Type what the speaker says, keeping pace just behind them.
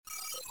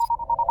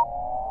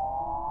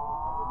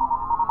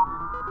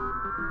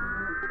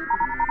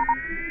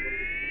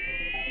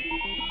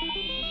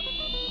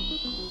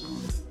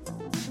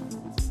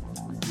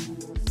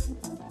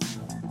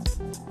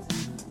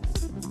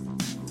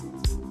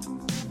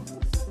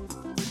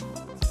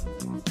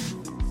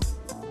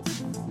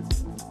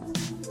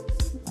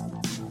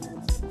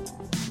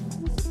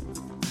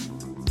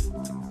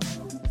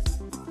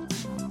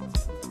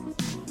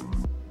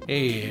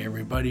Hey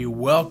everybody,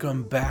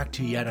 welcome back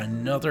to yet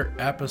another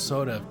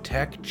episode of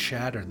Tech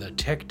Chatter, the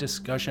tech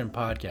discussion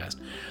podcast.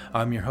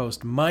 I'm your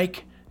host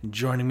Mike, and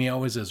joining me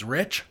always is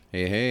Rich.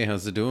 Hey,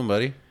 how's it doing,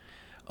 buddy?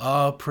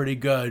 Pretty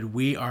good.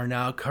 We are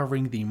now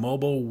covering the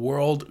Mobile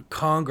World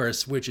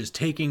Congress, which is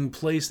taking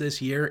place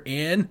this year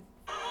in...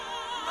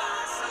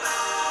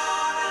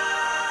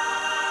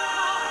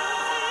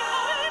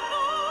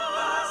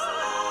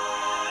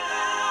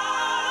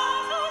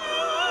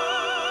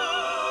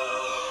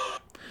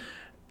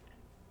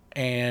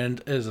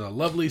 And is a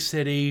lovely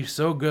city,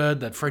 so good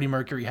that Freddie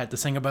Mercury had to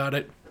sing about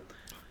it.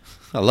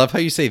 I love how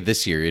you say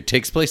this year. It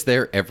takes place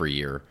there every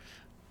year.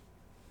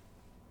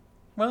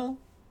 Well,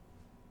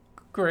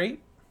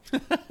 great.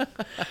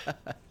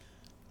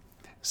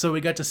 So we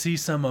got to see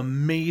some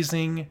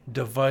amazing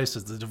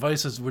devices. The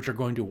devices which are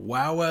going to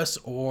wow us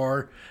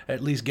or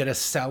at least get us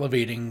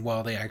salivating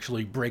while they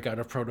actually break out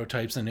of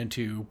prototypes and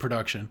into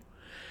production.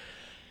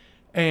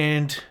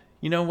 And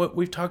you know what?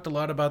 We've talked a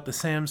lot about the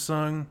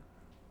Samsung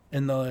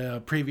in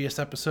the previous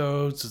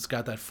episodes. It's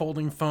got that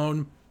folding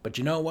phone. But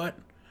you know what?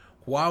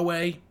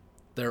 Huawei,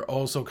 they're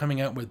also coming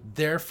out with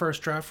their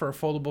first draft for a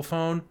foldable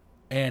phone,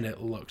 and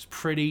it looks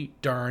pretty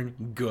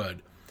darn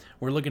good.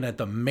 We're looking at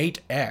the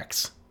Mate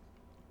X.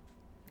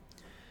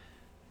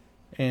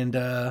 And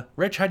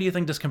Rich, how do you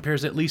think this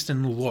compares, at least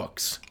in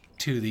looks,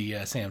 to the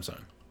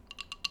Samsung?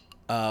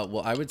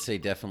 Well, I would say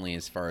definitely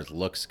as far as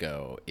looks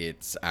go,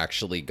 it's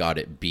actually got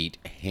it beat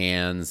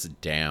hands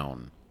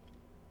down.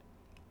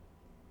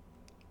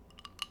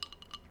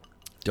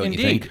 Don't Indeed.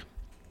 you think?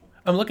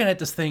 I'm looking at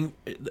this thing.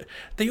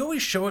 They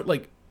always show it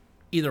like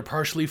either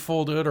partially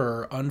folded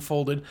or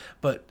unfolded,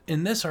 but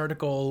in this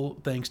article,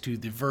 thanks to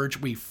The Verge,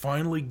 we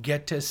finally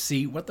get to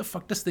see what the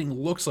fuck this thing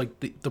looks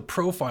like, the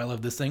profile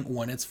of this thing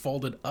when it's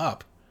folded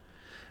up.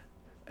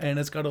 And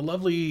it's got a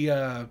lovely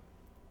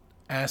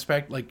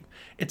aspect. Like,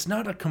 it's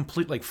not a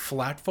complete like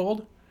flat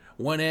fold.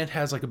 One end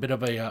has like a bit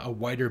of a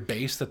wider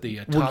base that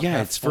the top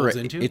half folds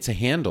into. It's a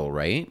handle,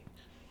 right?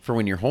 For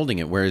when you're holding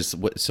it. Whereas,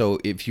 so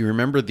if you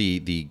remember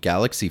the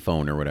Galaxy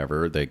phone or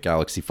whatever, the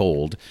Galaxy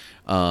Fold,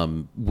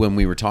 when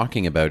we were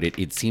talking about it,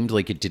 it seemed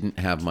like it didn't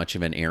have much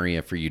of an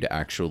area for you to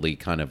actually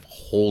kind of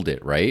hold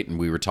it, right? And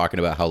we were talking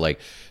about how like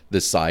the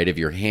side of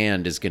your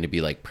hand is going to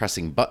be like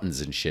pressing buttons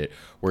and shit.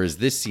 Whereas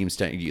this seems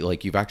to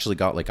like you've actually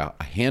got like a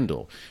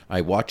handle.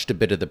 I watched a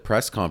bit of the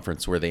press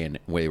conference where they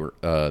were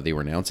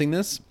announcing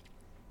this,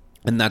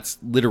 and that's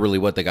literally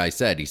what the guy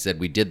said. He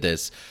said we did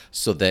this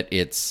so that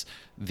it's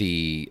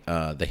the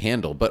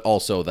handle, but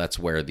also that's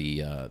where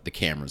the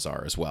cameras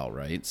are as well,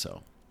 right?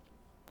 So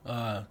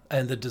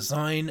and the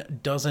design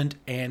doesn't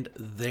end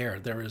there.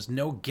 There is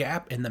no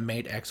gap in the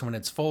Mate X when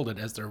it's folded,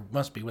 as there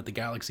must be with the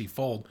Galaxy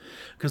Fold,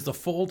 because the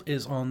fold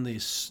is on the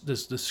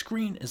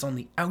screen is on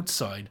the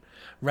outside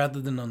rather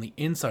than on the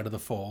inside of the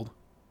fold.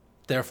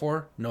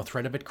 Therefore, no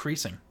threat of it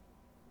creasing.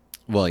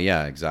 Well,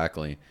 yeah,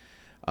 exactly.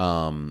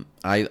 And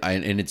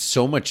it's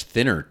so much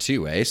thinner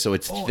too, eh? So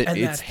it's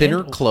it's thinner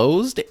handle,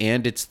 closed,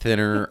 and it's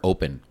thinner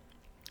open.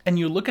 And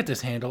you look at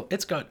this handle,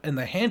 and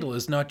the handle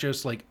is not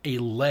just like a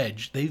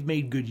ledge. They've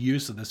made good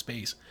use of the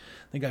space.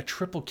 They got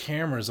triple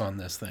cameras on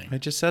this thing. I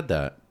just said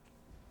that.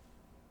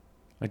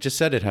 I just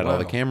said it had all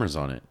the cameras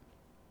on it.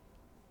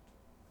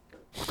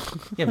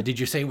 Yeah, but did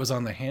you say it was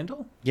on the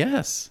handle?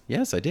 Yes,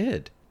 I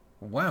did.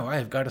 Wow, I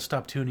have got to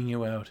stop tuning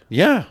you out.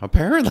 Yeah,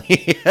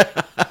 apparently.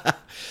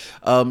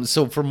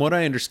 So from what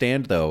I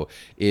understand, though,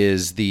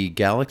 is the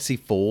Galaxy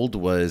Fold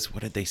was,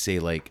 what did they say,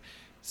 like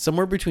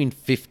somewhere between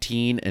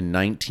 15 and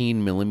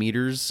 19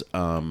 millimeters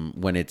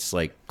when it's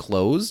like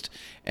closed,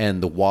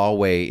 and the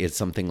Huawei is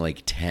something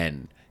like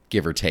 10,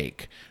 give or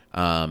take.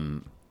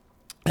 And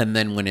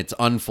then when it's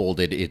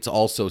unfolded, it's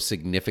also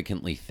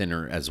significantly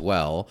thinner as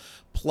well.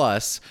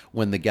 Plus,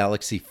 when the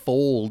Galaxy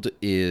Fold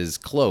is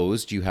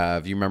closed, you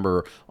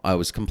remember I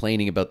was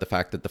complaining about the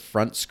fact that the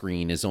front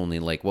screen is only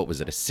like, what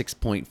was it, a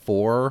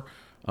 6.4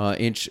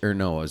 inch, or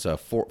no, it was a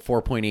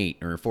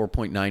 4.8 or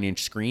 4.9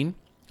 inch screen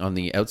on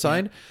the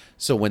outside. Yeah.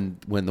 So when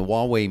the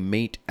Huawei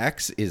Mate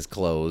X is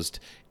closed,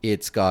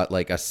 it's got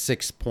like a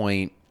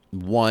 6.1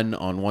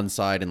 on one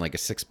side and like a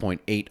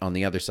 6.8 on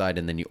the other side,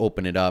 and then you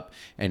open it up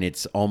and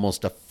it's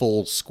almost a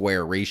full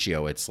square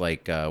ratio. It's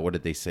like what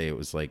did they say? It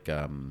was like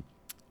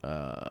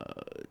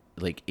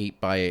 8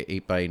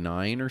 by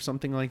 9 or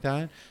something like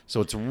that.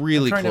 So it's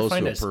really close to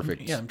a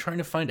perfect. Yeah, I'm trying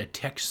to find a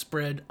text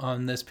spread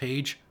on this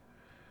page,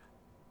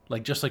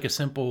 like just like a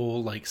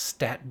simple like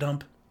stat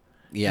dump.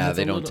 Yeah,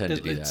 they don't tend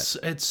to do that.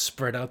 It's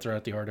spread out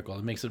throughout the article.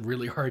 It makes it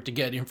really hard to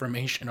get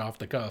information off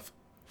the cuff.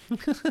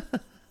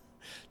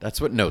 That's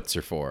what notes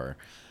are for.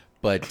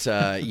 But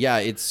yeah,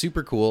 it's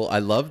super cool. I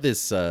love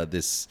this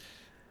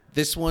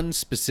this one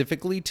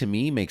specifically, to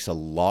me, makes a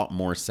lot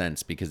more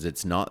sense because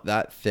it's not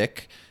that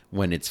thick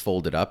when it's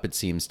folded up. It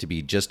seems to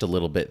be just a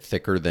little bit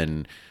thicker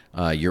than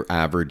your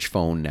average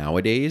phone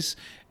nowadays.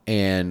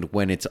 And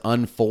when it's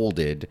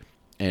unfolded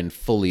and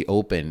fully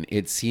open,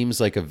 it seems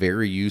like a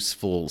very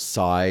useful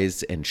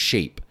size and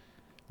shape,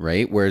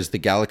 right? Whereas the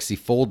Galaxy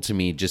Fold, to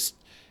me, just,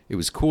 it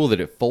was cool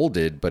that it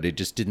folded, but it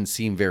just didn't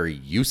seem very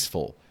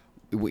useful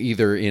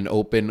either in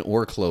open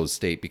or closed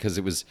state, because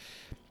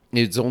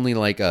it's only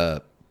like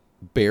a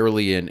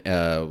barely in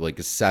like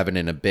a 7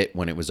 and a bit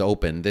when it was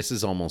open. This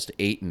is almost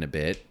 8 and a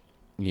bit.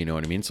 You know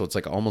what I mean? So it's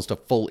like almost a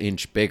full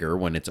inch bigger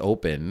when it's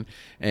open,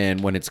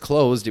 and when it's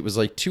closed, it was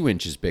like 2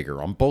 inches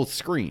bigger on both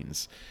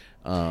screens.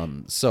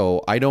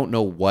 So I don't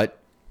know what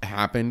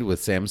happened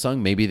with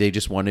Samsung. Maybe they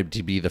just wanted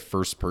to be the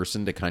first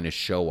person to kind of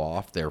show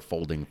off their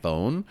folding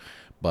phone.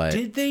 But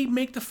did they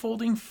make the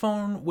folding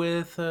phone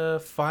with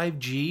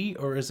 5G,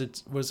 or was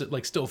it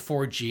like still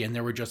 4G, and they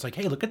were just like,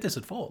 hey, look at this,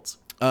 it folds?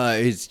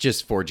 It's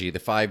just 4G. The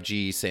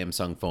 5G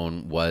Samsung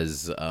phone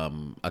was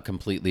a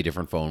completely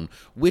different phone,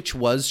 which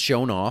was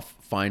shown off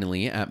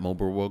finally at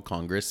Mobile World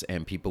Congress,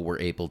 and people were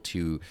able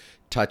to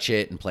touch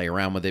it and play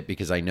around with it,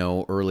 because I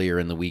know earlier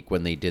in the week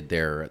when they did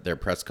their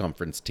press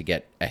conference to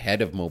get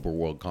ahead of Mobile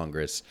World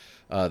Congress,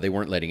 they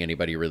weren't letting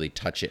anybody really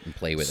touch it and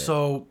play with it.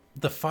 So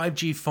the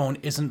 5G phone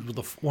isn't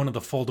one of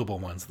the foldable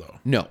ones, though?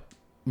 No.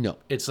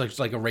 It's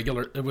like a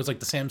regular, it was like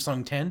the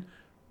Samsung 10?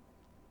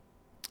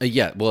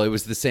 Yeah, well, it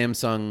was the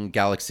Samsung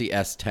Galaxy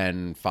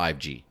S10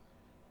 5G.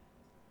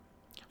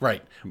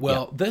 Right.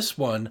 Well, this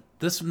phone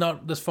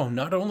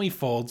not only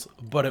folds,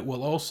 but it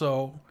will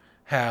also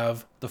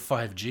have the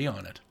 5G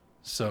on it.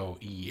 So,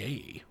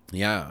 yay.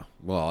 Yeah.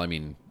 Well, I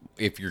mean,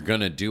 if you're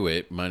going to do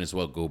it, might as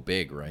well go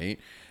big, right?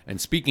 And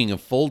speaking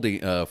of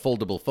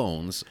foldable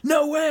phones...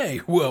 No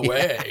way! Well,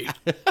 way!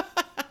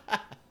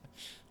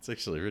 It's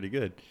actually really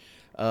good.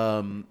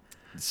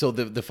 So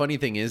the funny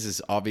thing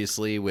is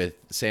obviously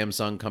with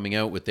Samsung coming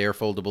out with their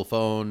foldable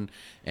phone,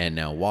 and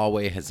now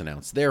Huawei has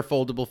announced their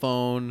foldable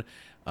phone,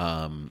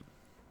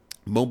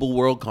 Mobile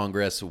World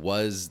Congress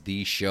was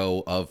the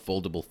show of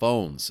foldable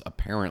phones,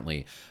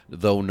 apparently,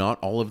 though not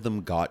all of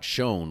them got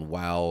shown,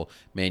 while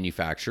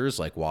manufacturers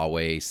like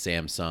Huawei,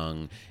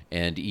 Samsung,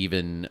 and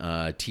even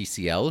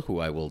TCL, who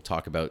I will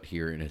talk about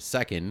here in a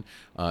second,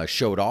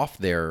 showed off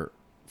their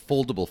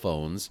foldable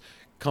phones.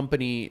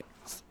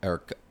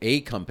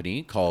 A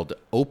company called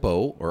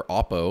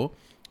Oppo,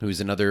 who's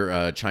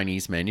another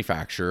Chinese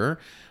manufacturer,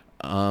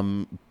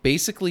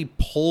 basically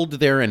pulled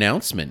their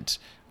announcement.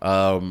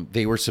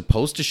 They were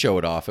supposed to show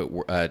it off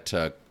at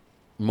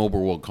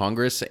Mobile World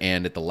Congress,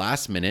 and at the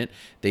last minute,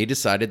 they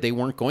decided they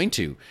weren't going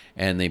to,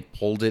 and they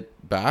pulled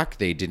it back.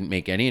 They didn't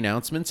make any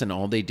announcements, and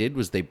all they did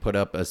was they put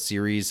up a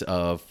series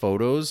of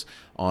photos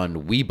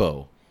on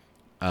Weibo.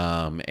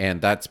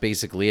 And that's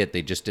basically it.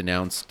 They just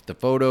announced the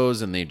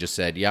photos, and they just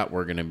said, yeah,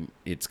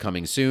 it's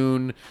coming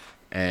soon,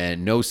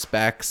 and no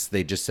specs.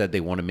 They just said they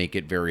want to make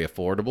it very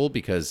affordable,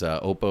 because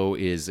Oppo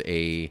is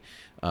a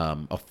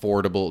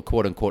affordable,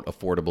 quote unquote,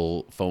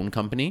 affordable phone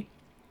company.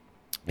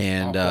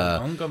 And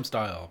Gangnam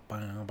Style.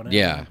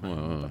 Yeah.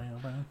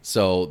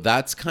 So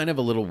that's kind of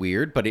a little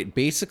weird, but it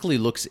basically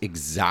looks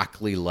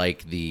exactly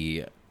like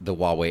the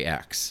Huawei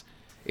X.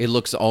 It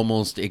looks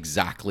almost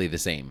exactly the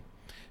same.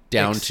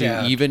 Down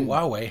Except to even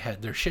Huawei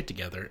had their shit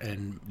together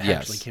and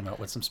actually came out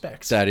with some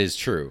specs. That is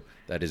true.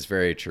 That is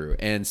very true.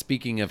 And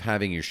speaking of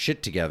having your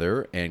shit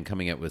together and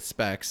coming out with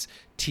specs,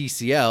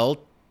 TCL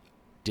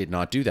did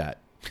not do that.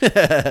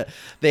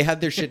 They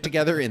had their shit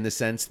together in the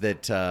sense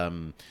that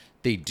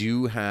they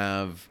do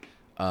have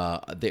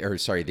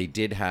they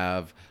did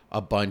have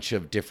a bunch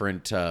of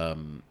different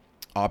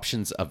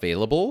options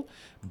available,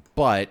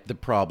 but the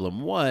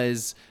problem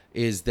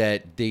is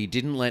that they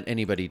didn't let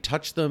anybody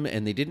touch them,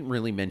 and they didn't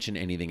really mention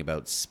anything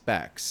about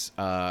specs.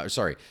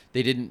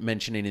 They didn't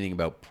mention anything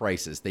about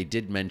prices. They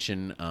did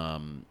mention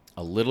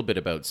a little bit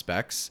about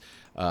specs.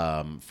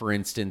 For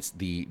instance,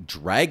 the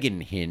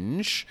Dragon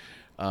Hinge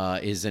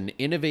is an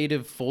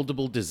innovative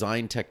foldable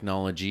design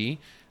technology,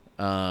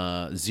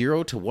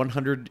 0 to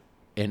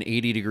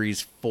 180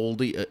 degrees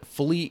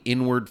fully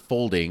inward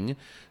folding.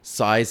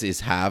 Size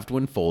is halved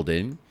when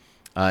folded.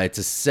 It's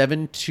a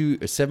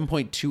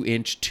 7.2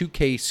 inch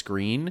 2K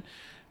screen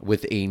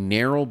with a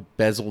narrow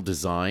bezel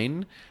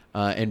design.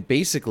 And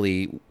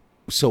basically,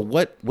 so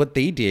what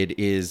they did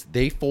is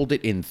they fold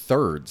it in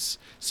thirds.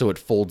 So it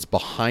folds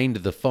behind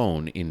the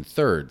phone in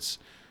thirds.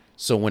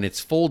 So when it's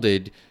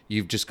folded,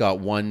 you've just got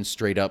one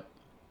straight up,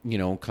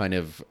 kind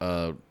of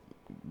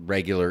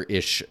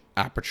regular-ish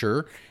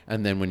aperture.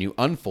 And then when you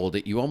unfold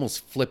it, you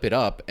almost flip it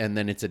up, and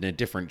then it's in a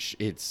different,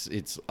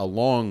 it's a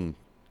long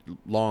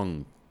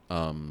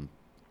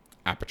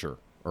aperture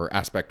or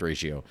aspect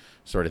ratio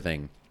sort of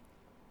thing.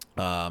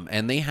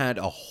 And they had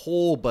a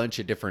whole bunch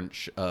of different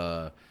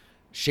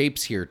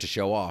shapes here to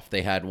show off.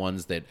 They had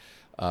ones that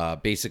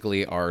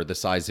basically are the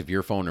size of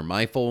your phone or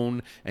my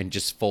phone and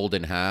just fold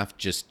in half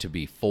just to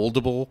be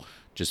foldable,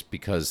 just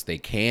because they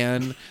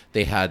can.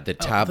 They had the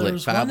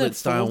phablet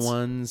style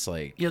ones.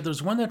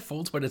 There's one that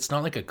folds, but it's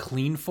not like a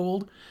clean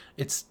fold.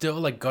 It's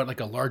still got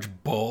like a large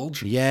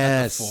bulge.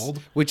 Yes, at the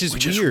fold, which is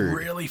weird. Is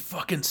really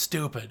fucking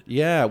stupid.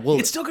 Yeah, well,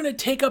 it's still gonna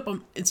take up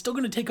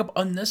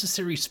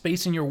unnecessary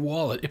space in your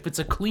wallet. If it's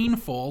a clean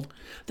fold,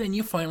 then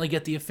you finally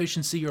get the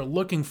efficiency you're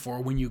looking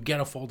for when you get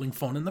a folding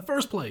phone in the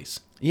first place.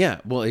 Yeah,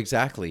 well,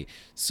 exactly.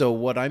 So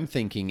what I'm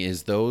thinking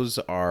is those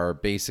are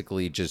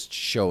basically just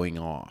showing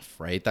off,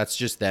 right? That's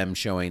just them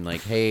showing showing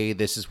like, hey,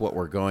 this is what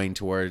we're going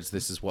towards.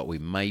 This is what we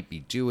might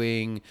be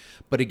doing.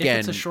 But again,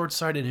 if it's a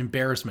short-sighted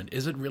embarrassment,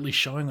 is it really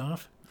showing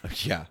off?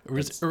 Yeah. Or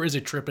is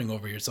it tripping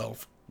over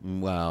yourself?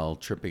 Well,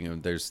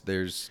 tripping.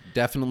 There's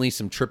definitely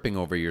some tripping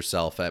over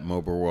yourself at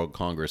Mobile World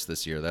Congress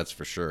this year. That's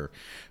for sure.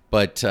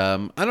 But I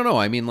don't know.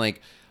 I mean,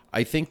 like,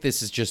 I think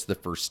this is just the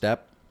first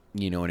step.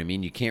 You know what I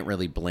mean? You can't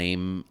really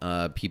blame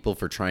people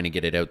for trying to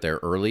get it out there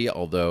early,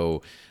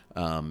 although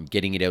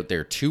getting it out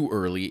there too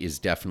early is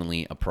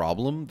definitely a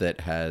problem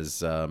that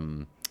has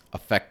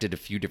affected a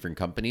few different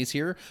companies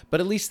here. But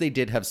at least they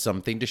did have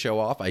something to show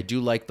off. I do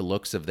like the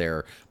looks of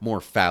their more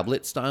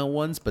phablet style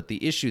ones, but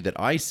the issue that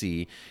I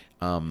see,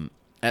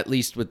 at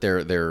least with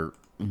their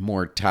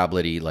more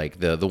tablety, like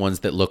the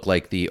ones that look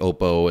like the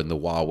Oppo and the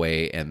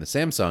Huawei and the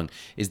Samsung,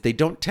 is they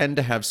don't tend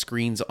to have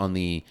screens on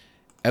the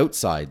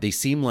outside. They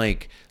seem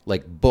like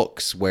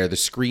books where the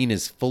screen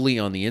is fully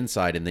on the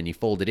inside and then you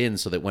fold it in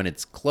so that when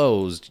it's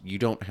closed, you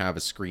don't have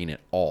a screen at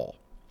all.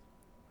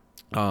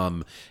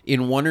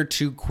 In one or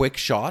two quick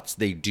shots,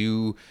 they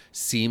do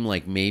seem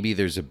like maybe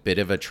there's a bit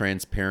of a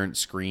transparent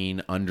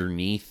screen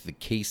underneath the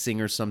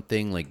casing or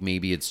something. Like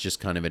maybe it's just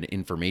kind of an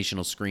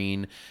informational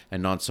screen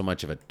and not so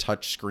much of a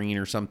touch screen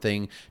or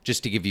something,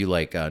 just to give you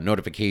like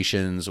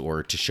notifications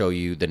or to show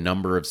you the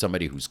number of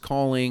somebody who's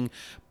calling.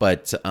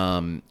 But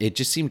it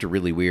just seemed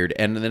really weird.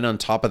 And then on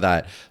top of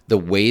that, the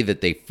way that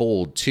they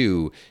fold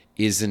too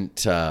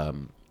isn't...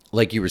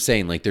 like you were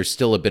saying, like there's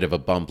still a bit of a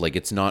bump. Like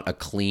it's not a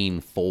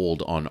clean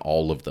fold on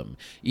all of them,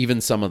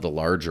 even some of the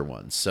larger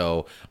ones.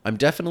 So I'm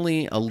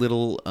definitely a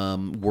little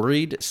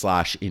worried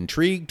 /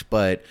 intrigued,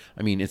 but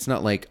I mean, it's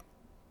not like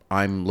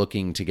I'm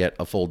looking to get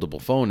a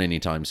foldable phone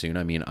anytime soon.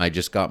 I mean, I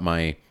just got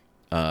my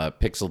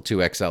Pixel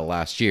 2 XL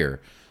last year.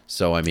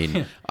 So, I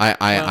mean,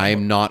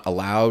 I'm not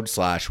allowed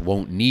 /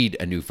 won't need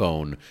a new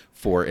phone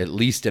for at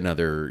least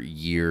another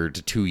year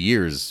to 2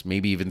 years,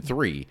 maybe even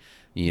 3.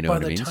 You know By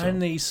what I mean? the time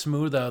they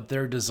smooth out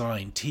their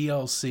design,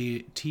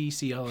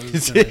 TCL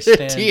is going to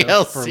stand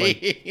up for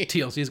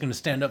TLC is going to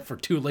stand up for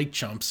two late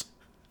chumps.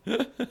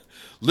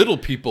 Little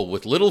people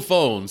with little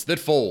phones that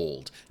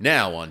fold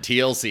now on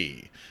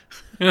TLC.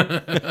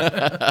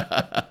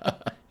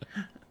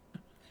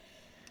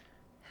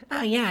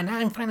 Oh yeah, now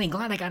I'm finally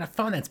glad I got a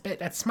phone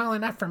that's small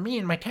enough for me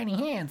and my tiny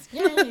hands.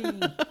 Yay!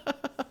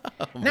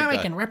 Now I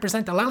can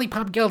represent the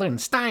Lollipop Guild in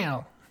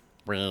style.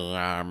 We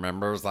are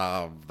members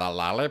of the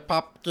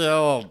Lollipop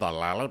Guild, the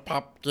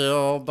Lollipop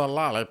Guild, the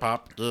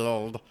Lollipop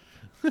Guild.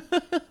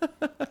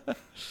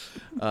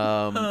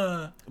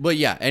 But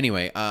yeah,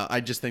 anyway,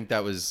 I just think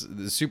that was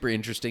super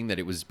interesting that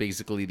it was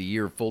basically the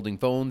year of folding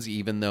phones,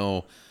 even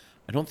though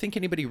I don't think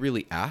anybody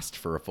really asked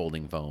for a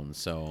folding phone.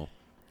 So,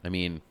 I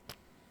mean,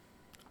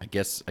 I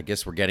guess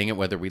we're getting it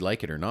whether we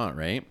like it or not,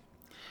 right?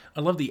 I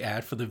love the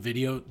ad for the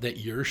video that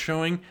you're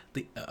showing.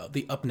 The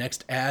up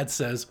next ad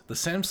says the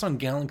Samsung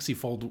Galaxy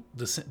Fold,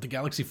 the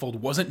Galaxy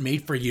Fold wasn't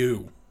made for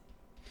you.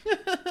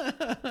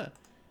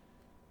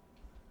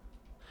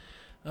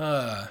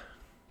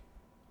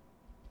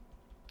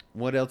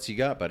 What else you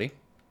got, buddy?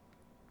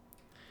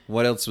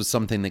 What else was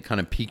something that kind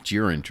of piqued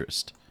your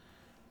interest?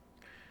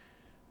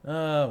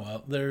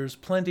 Well, there's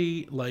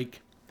plenty,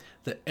 like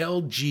the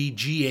LG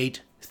G8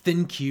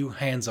 ThinQ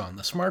hands-on,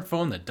 the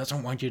smartphone that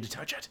doesn't want you to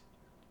touch it.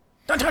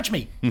 Don't touch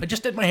me! I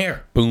just did my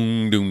hair.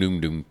 Boom, doom, doom,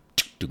 doom,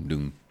 doom,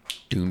 doom,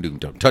 doom, doom.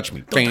 Don't touch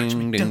me. Don't touch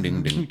me. Ding,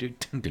 ding, ding, ding,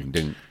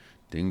 ding,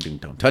 ding, ding.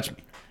 Don't touch me.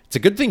 It's a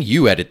good thing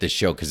you edit this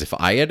show, because if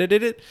I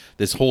edited it,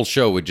 this whole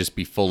show would just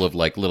be full of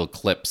like little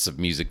clips of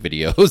music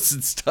videos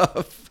and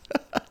stuff.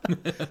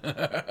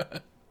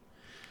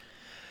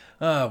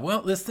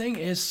 Well, this thing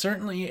is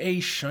certainly a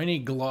shiny,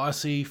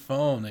 glossy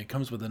phone. It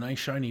comes with a nice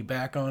shiny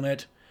back on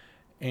it,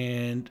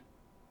 and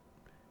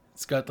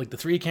it's got like the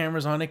 3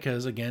 cameras on it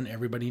because, again,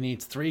 everybody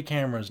needs 3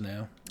 cameras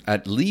now.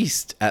 At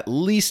least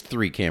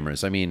 3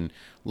 cameras. I mean,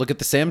 look at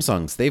the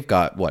Samsungs. They've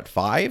got, what,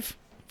 5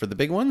 for the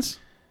big ones?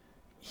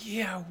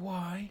 Yeah,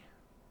 why?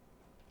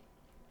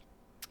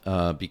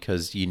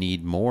 Because you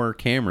need more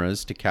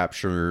cameras to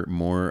capture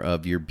more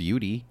of your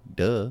beauty.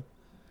 Duh.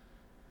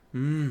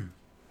 And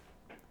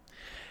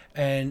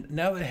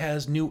now it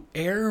has new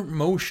air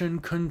motion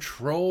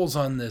controls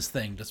on this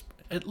thing. Just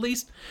at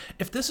least,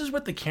 if this is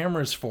what the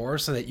camera's for,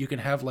 so that you can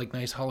have like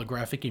nice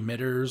holographic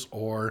emitters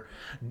or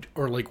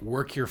like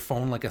work your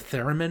phone like a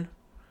theremin,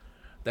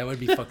 that would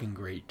be fucking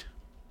great.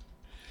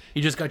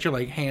 You just got your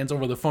like hands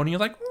over the phone and you're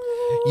like,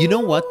 you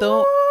know what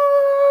though?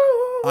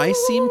 I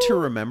seem to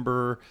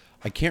remember,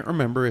 I can't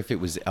remember if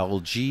it was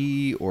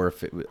LG or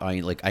if it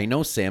I know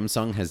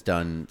Samsung has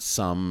done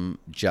some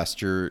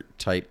gesture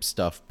type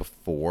stuff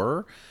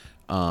before.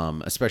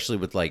 Especially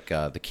with like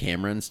the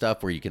camera and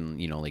stuff, where you can,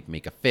 like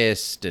make a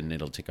fist and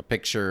it'll take a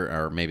picture,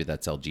 or maybe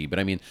that's LG. But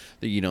I mean,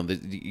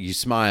 you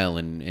smile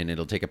and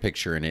it'll take a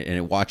picture and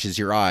it watches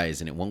your eyes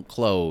and it won't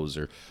close,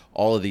 or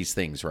all of these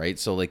things, right?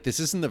 So like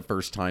this isn't the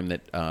first time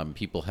that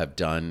people have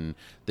done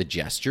the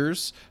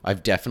gestures.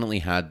 I've definitely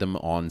had them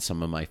on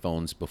some of my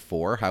phones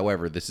before.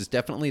 However, this is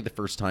definitely the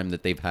first time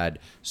that they've had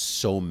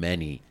so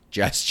many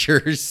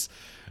gestures.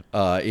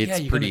 It's Yeah,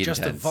 you can pretty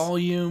adjust intense. the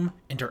volume,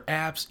 enter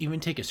apps, even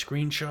take a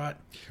screenshot.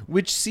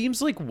 Which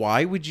seems like,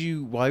 why would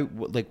you? Why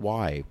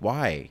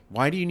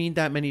do you need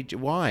that many?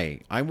 Why?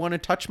 I want to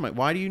touch my.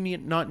 Why do you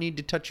not need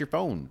to touch your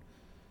phone?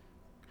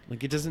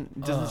 Like, it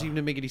doesn't seem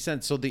to make any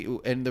sense. So the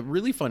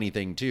really funny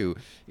thing too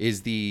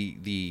is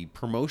the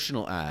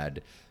promotional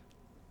ad.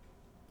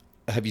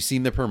 Have you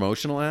seen the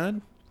promotional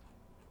ad?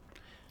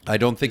 I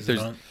don't think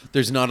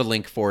there's not a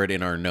link for it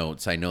in our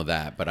notes. I know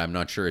that, but I'm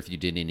not sure if you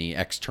did any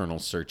external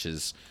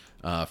searches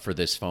for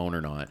this phone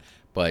or not.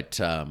 But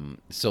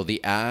so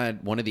the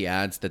ad, one of the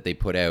ads that they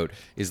put out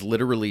is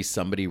literally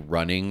somebody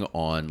running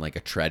on like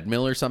a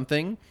treadmill or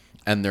something,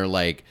 and they're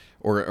like,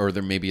 or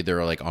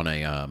they're like on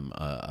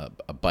a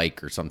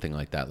bike or something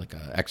like that, like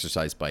a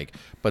exercise bike,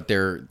 but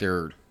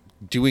they're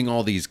doing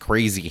all these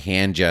crazy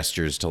hand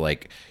gestures to,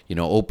 like, you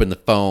know, open the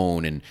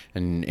phone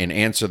and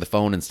answer the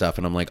phone and stuff.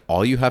 And I'm like,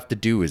 all you have to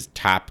do is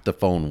tap the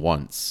phone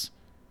once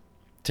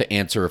to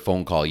answer a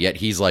phone call. Yet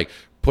he's like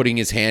putting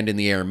his hand in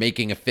the air,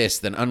 making a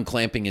fist, then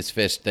unclamping his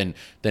fist, then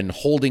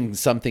holding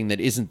something that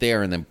isn't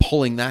there, and then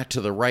pulling that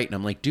to the right. And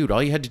I'm like, dude,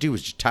 all you had to do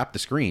was just tap the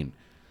screen.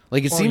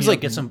 Like, it seems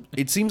like get some more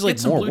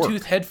Bluetooth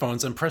work.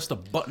 headphones and press the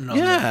button on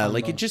Yeah, the,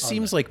 like it just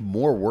seems like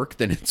more work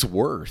than it's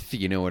worth.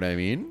 You know what I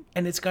mean?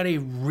 And it's got a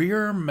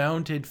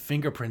rear-mounted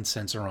fingerprint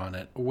sensor on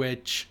it,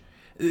 which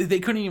they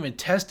couldn't even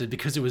test it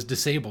because it was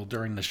disabled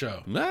during the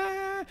show.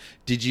 Ah,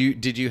 did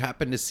you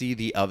happen to see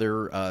the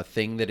other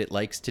thing that it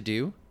likes to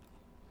do?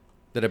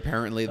 That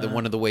apparently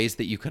one of the ways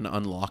that you can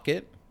unlock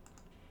it.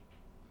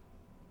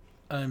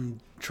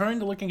 I'm trying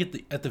to look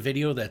at the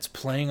video that's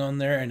playing on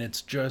there, and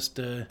it's just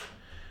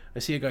I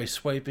see a guy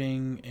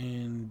swiping,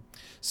 and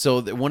so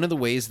one of the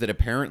ways that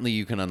apparently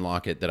you can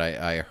unlock it that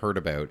I heard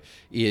about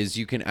is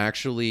you can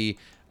actually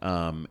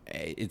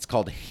it's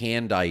called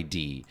Hand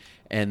ID,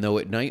 and though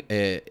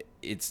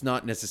it's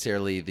not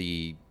necessarily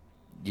the,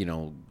 you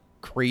know,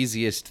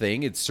 craziest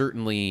thing, it's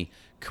certainly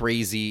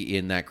crazy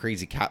in that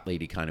crazy cat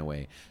lady kind of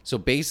way. So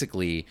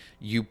basically,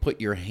 you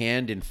put your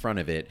hand in front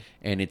of it,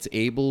 and it's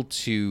able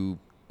to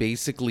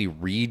basically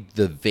read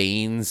the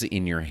veins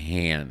in your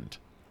hand.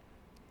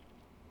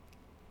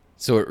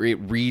 So it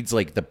reads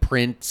like the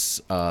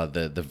prints,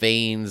 the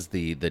veins,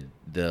 the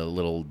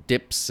little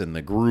dips and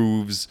the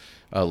grooves,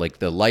 like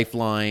the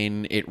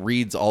lifeline. It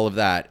reads all of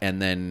that,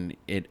 and then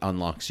it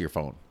unlocks your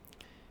phone.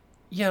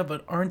 yeah,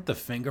 but aren't the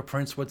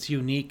fingerprints what's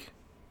unique?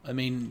 I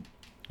mean,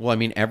 Well, I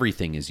mean,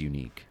 everything is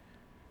unique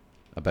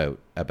about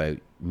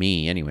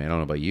me anyway. I don't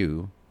know about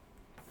you.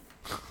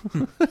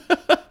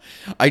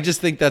 I just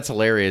think that's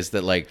hilarious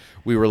that, like,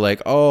 we were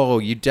like, oh,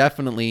 you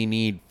definitely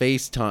need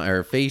FaceTime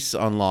or Face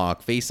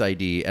Unlock, Face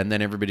ID, and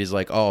then everybody's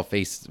like, oh,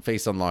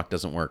 Face Unlock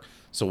doesn't work.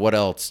 So what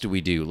else do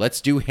we do?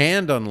 Let's do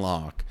Hand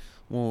Unlock.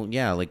 Well,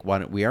 yeah, like, why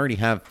don't we already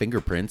have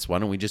fingerprints? Why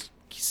don't we just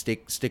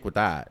stick with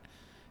that?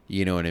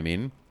 You know what I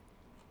mean?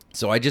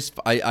 So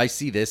I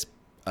see this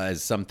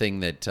as something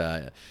that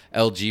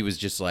LG was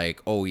just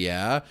like, oh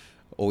yeah,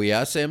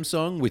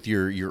 Samsung, with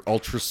your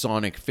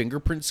ultrasonic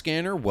fingerprint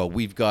scanner. Well,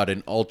 we've got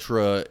an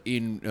ultra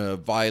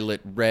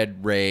violet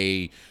red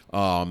ray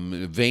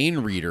vein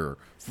reader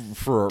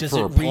for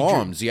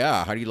palms.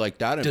 Yeah, how do you like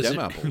that in them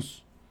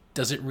apples?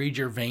 Does it read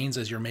your veins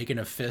as you're making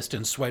a fist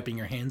and swiping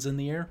your hands in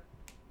the air?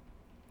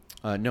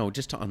 No,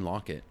 just to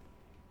unlock it.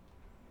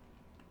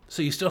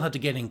 So you still have to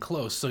get in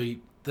close. So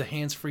the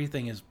hands-free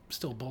thing is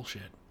still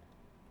bullshit.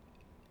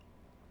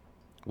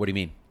 What do you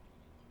mean?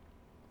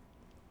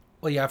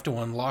 Well, you have to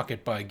unlock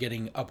it by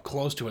getting up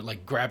close to it,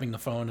 like grabbing the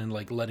phone and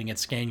like letting it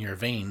scan your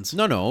veins.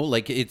 No,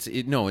 like it's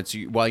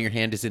while your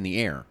hand is in the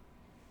air.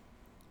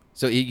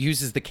 So it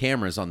uses the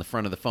cameras on the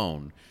front of the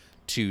phone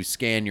to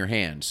scan your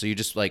hand. So you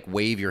just like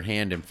wave your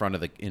hand in front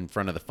of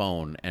the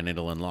phone, and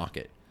it'll unlock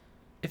it.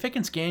 If it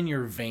can scan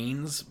your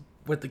veins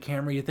with the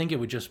camera, you think it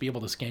would just be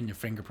able to scan your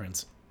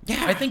fingerprints.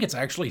 Yeah. I think it's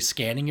actually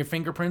scanning your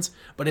fingerprints,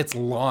 but it's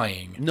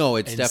lying. No,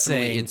 it's and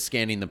definitely saying it's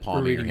scanning the palm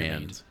of we're your reading hand.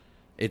 veins.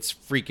 It's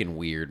freaking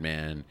weird,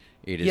 man.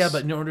 It is. Yeah,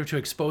 but in order to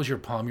expose your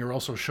palm, you're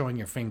also showing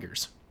your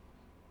fingers.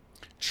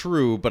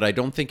 True, but I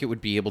don't think it would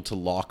be able to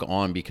lock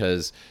on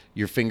because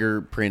your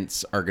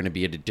fingerprints are going to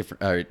be at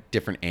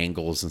different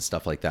angles and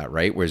stuff like that,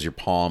 right? Whereas your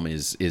palm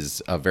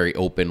is a very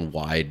open,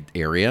 wide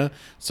area,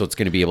 so it's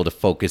going to be able to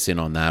focus in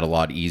on that a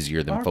lot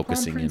easier than Are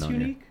focusing palm in prints on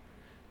your. unique?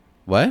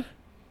 What?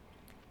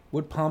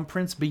 Would palm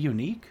prints be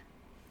unique?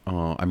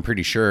 I'm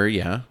pretty sure,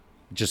 yeah.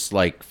 Just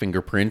like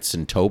fingerprints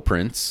and toe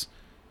prints.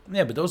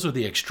 Yeah, but those are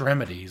the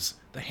extremities.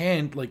 The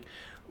hand, like,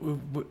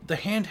 the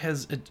hand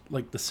has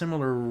like the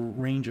similar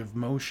range of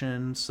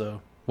motion.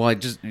 So, well,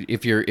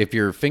 if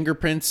your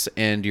fingerprints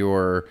and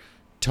your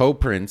toe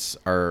prints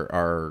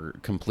are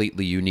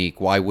completely unique,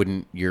 why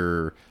wouldn't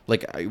your,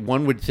 like,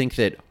 one would think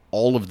that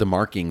all of the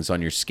markings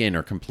on your skin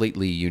are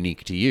completely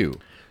unique to you,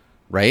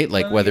 right?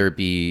 Like whether it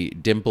be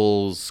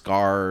dimples,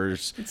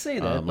 scars, I'd say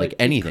that like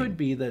anything. It could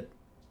be that.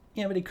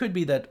 Yeah, but it could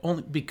be that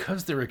only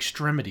because they're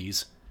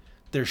extremities,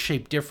 they're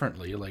shaped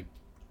differently. Like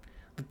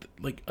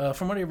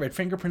from what I read,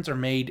 fingerprints are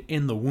made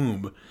in the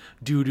womb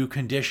due to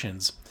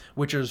conditions,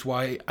 which is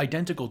why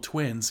identical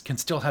twins can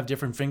still have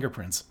different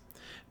fingerprints,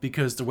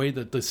 because the way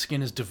that the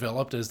skin is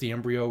developed as the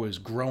embryo is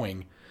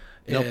growing.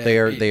 Nope, they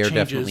are changes.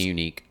 definitely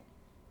unique.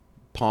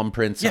 Palm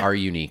prints are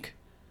unique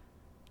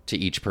to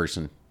each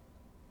person.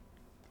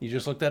 You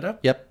just looked that up?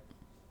 Yep.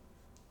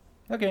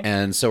 Okay.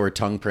 And so are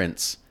tongue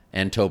prints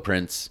and toe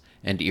prints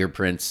and ear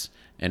prints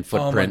and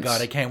footprints. Oh my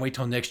god, I can't wait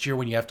till next year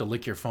when you have to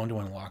lick your phone to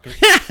unlock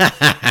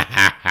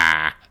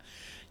it.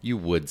 You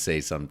would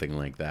say something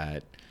like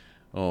that.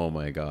 Oh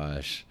my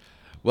gosh.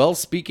 Well,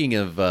 speaking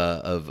of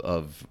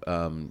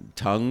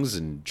tongues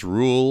and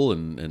drool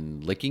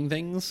and licking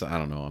things, I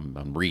don't know.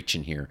 I'm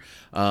reaching here.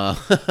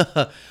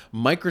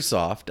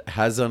 Microsoft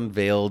has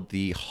unveiled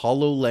the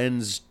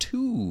HoloLens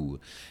 2,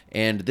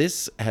 and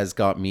this has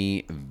got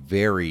me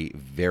very,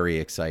 very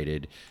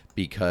excited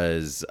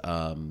because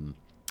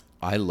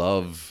I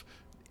love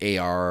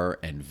AR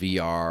and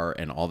VR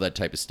and all that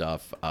type of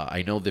stuff.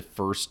 I know the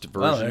first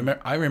version. Well,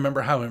 I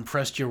remember how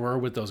impressed you were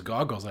with those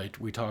goggles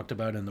we talked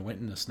about in the Wint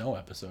in the Snow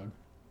episode.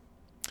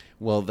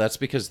 Well, that's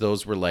because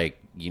those were like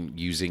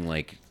using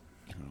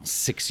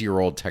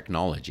 6-year-old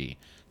technology.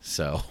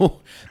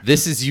 So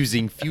this is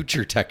using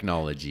future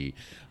technology.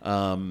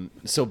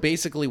 So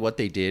basically what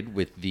they did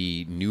with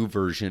the new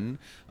version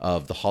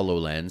of the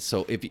HoloLens.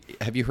 So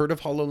have you heard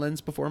of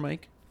HoloLens before,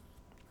 Mike?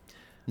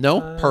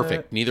 No?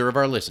 Perfect. Neither of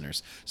our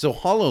listeners. So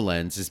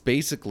HoloLens is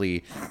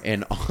basically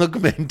an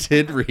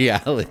augmented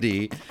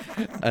reality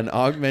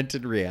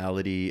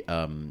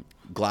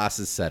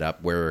glasses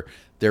setup where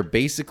they're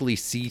basically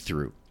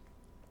see-through.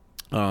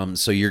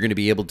 So you're going to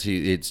be able to,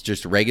 it's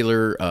just a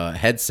regular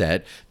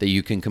headset that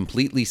you can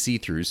completely see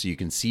through, so you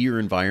can see your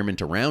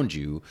environment around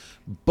you,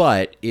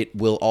 but it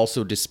will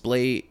also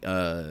display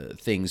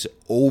things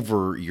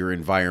over your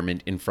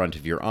environment in front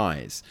of your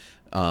eyes,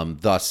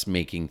 thus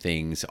making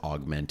things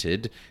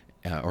augmented.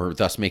 Or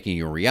thus making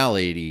your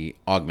reality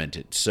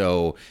augmented.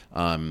 So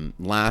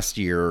last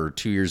year or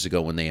 2 years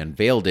ago when they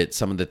unveiled it,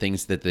 some of the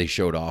things that they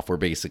showed off were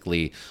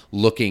basically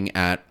looking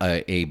at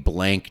a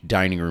blank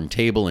dining room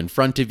table in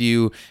front of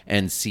you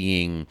and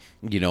seeing,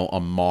 a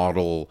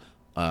model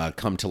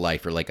come to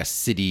life, or like a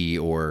city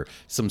or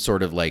some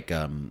sort of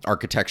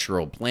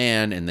architectural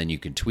plan, and then you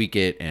can tweak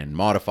it and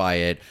modify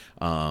it.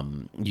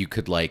 You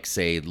could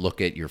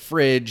look at your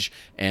fridge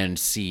and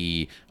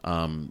see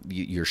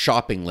your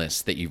shopping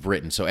list that you've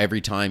written. So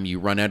every time you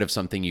run out of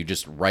something, you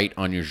just write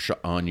on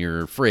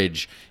your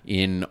fridge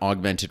in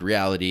augmented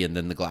reality, and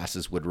then the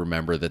glasses would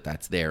remember that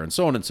that's there, and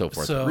so on and so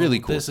forth. So really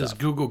cool this stuff. is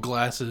Google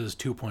Glasses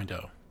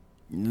 2.0.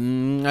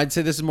 I'd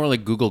say this is more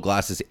like Google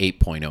Glasses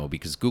 8.0,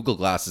 because Google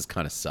Glasses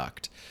kind of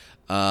sucked.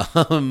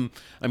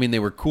 They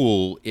were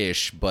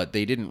cool-ish, but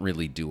they didn't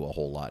really do a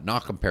whole lot.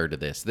 Not compared to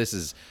this. This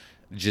is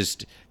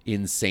just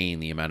insane,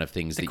 the amount of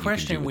things that you can do with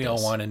this. The question we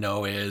all want to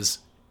know is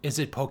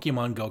it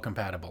Pokemon Go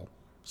compatible?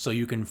 So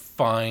you can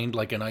find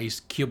a nice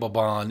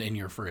Cubabon in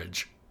your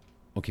fridge.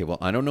 Okay, well,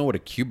 I don't know what a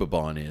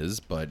Cubabon is,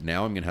 but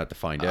now I'm going to have to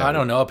find out. I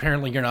don't know.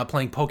 Apparently you're not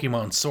playing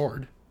Pokemon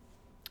Sword.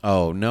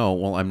 Oh, no.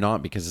 Well, I'm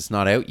not, because it's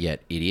not out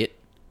yet, idiot.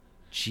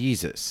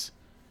 Jesus.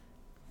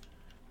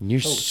 You're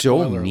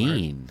so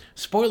mean. Alert.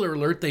 Spoiler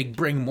alert, they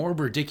bring more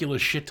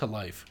ridiculous shit to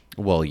life.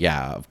 Well,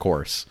 yeah, of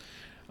course.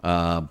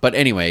 But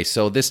anyway,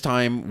 so this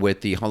time with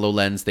the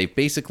HoloLens, they've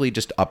basically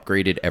just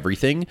upgraded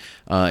everything.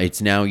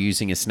 It's now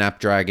using a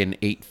Snapdragon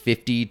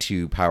 850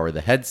 to power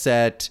the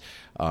headset.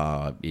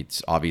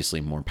 It's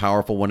obviously more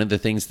powerful. One of the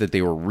things that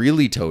they were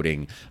really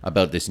touting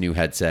about this new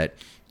headset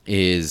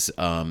is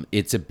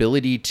its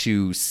ability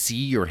to see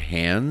your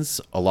hands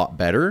a lot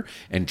better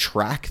and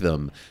track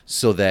them,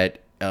 so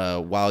that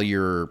while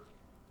you're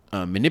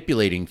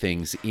manipulating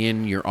things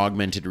in your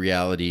augmented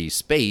reality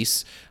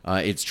space,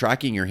 it's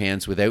tracking your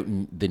hands without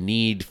the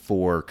need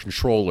for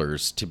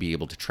controllers to be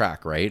able to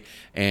track, right?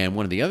 And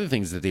one of the other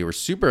things that they were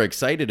super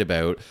excited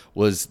about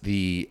was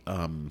the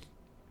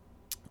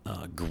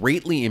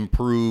greatly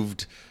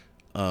improved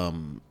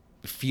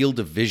field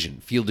of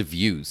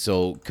view.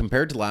 So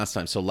compared to last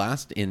time,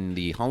 last in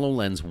the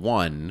HoloLens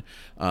 1,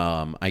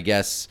 I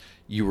guess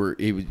your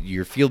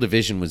field of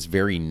vision was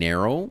very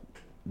narrow,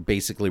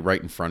 basically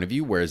right in front of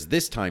you, whereas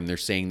this time they're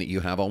saying that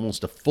you have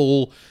almost a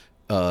full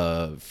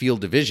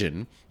field of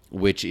vision,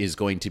 which is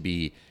going to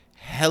be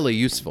hella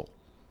useful.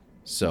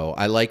 So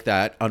I like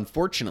that.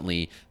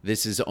 Unfortunately,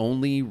 this is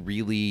only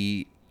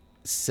really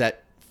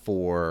set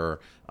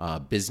for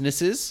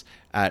businesses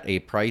at a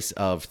price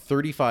of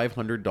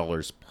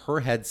 $3,500 per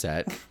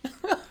headset.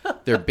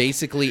 They're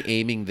basically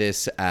aiming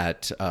this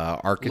at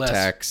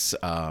architects,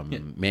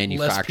 manufacturers.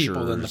 Less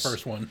people than the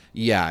first one.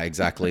 Yeah,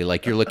 exactly.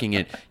 Like you're looking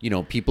at,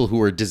 people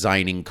who are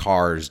designing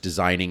cars,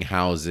 designing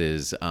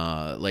houses,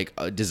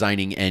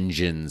 designing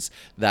engines,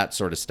 that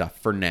sort of stuff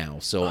for now.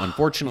 So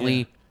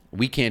unfortunately,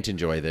 we can't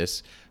enjoy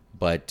this.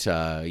 But,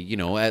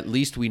 at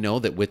least we know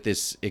that with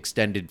this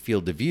extended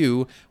field of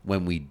view,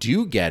 when we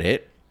do get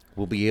it,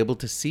 we'll be able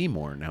to see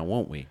more now,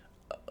 won't we?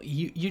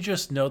 You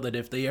just know that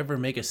if they ever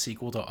make a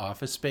sequel to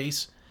Office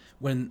Space,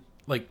 when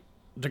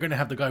they're gonna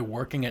have the guy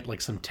working at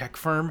like some tech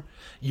firm,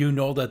 you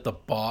know that the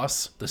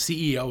boss, the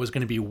CEO, is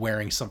gonna be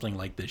wearing something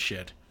like this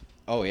shit.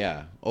 Oh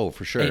yeah. Oh,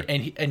 for sure.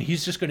 And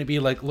he's just gonna be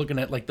like looking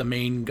at like the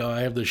main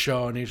guy of the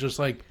show, and he's just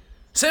like,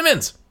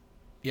 Simmons,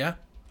 yeah,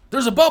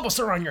 there's a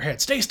Bulbasaur on your head.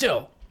 Stay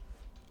still.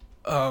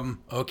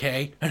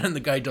 Okay. And then the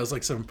guy does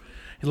like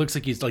he looks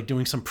like he's like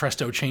doing some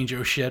presto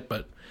changeo shit,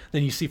 but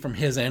then you see from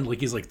his end like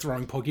he's like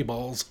throwing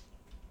Pokeballs.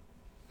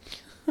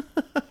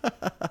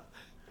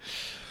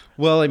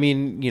 Well, I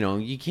mean,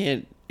 you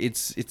can't.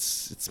 It's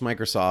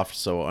Microsoft,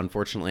 so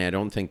unfortunately, I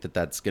don't think that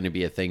that's going to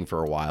be a thing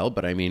for a while.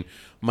 But I mean,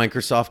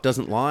 Microsoft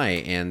doesn't lie,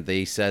 and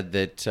they said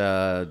that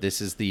this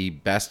is the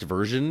best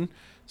version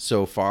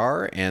so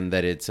far, and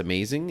that it's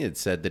amazing. It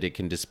said that it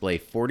can display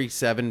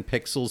 47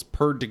 pixels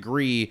per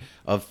degree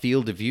of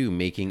field of view,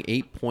 making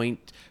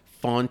 8-point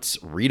fonts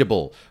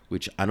readable,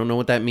 which I don't know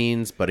what that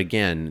means, but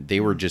again, they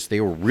were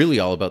really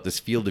all about this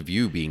field of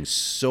view being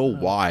so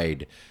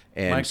wide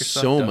and Microsoft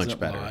so much doesn't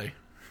better. lie.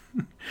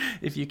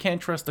 If you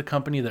can't trust the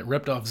company that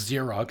ripped off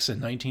Xerox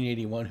in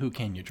 1981, who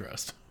can you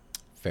trust?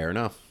 Fair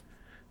enough.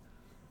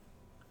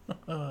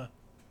 Now,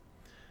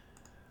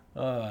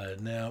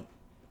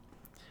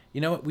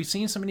 you know what? We've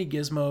seen so many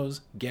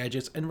gizmos,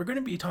 gadgets, and we're going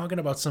to be talking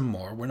about some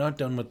more. We're not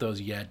done with those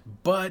yet,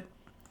 but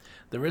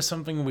there is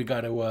something we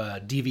got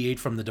to deviate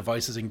from the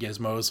devices and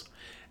gizmos,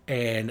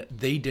 and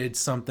they did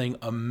something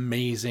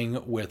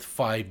amazing with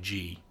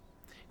 5G.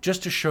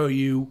 Just to show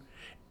you,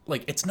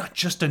 like, it's not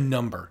just a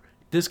number.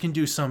 This can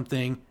do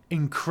something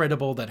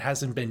incredible that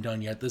hasn't been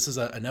done yet. This is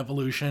an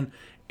evolution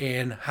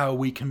in how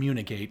we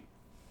communicate.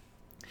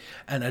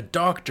 And a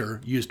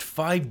doctor used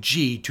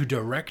 5G to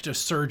direct a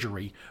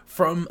surgery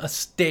from a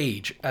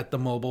stage at the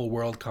Mobile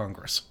World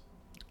Congress.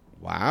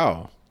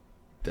 Wow.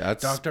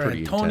 That's Dr. pretty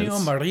Antonio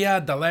intense.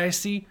 Maria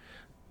D'Alessi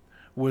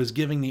was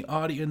giving the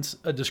audience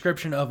a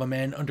description of a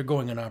man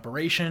undergoing an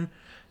operation,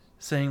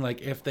 saying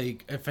like if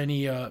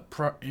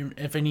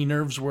any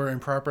nerves were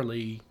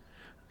improperly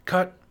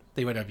cut,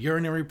 they would have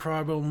urinary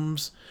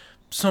problems,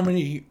 so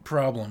many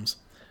problems.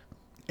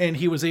 And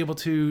he was able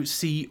to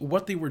see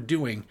what they were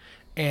doing.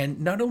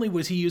 And not only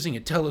was he using a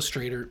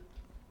telestrator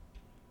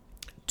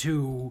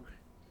to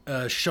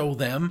show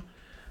them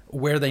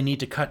where they need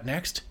to cut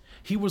next,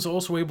 he was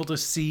also able to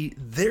see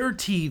their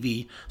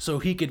TV so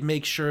he could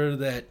make sure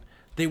that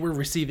they were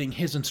receiving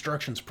his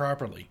instructions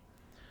properly.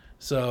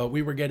 So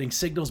we were getting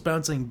signals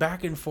bouncing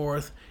back and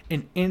forth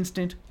in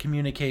instant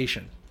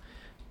communication.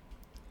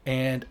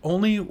 And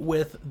only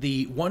with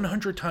the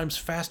 100 times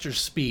faster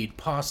speed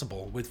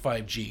possible with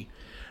 5G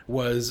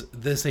was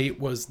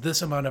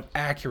this amount of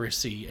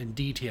accuracy and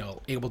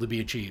detail able to be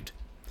achieved.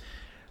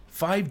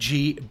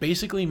 5G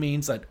basically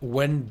means that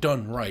when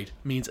done right,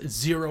 means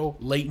zero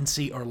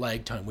latency or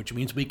lag time, which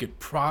means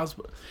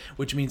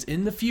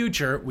in the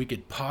future we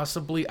could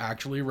possibly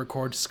actually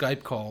record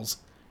Skype calls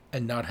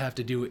and not have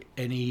to do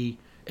any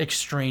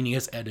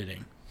extraneous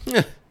editing.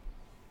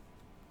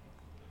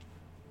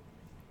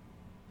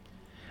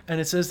 And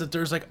it says that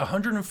there's like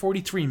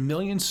 143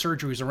 million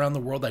surgeries around the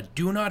world that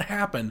do not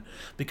happen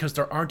because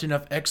there aren't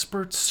enough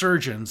expert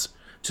surgeons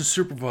to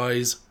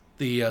supervise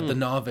the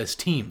novice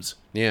teams.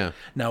 Yeah.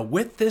 Now,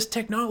 with this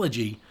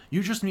technology,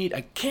 you just need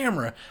a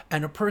camera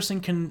and a person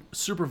can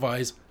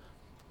supervise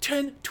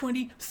 10,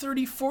 20,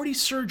 30, 40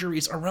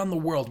 surgeries around the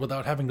world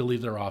without having to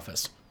leave their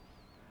office.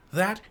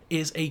 That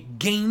is a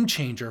game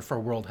changer for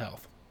world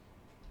health.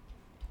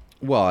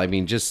 Well, I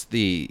mean, just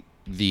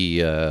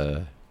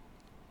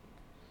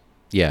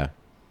yeah,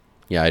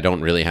 I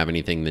don't really have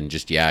anything than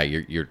just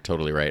you're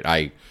totally right.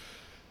 I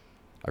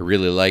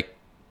really like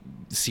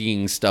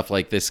seeing stuff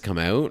like this come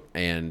out,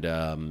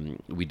 and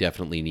we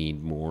definitely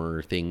need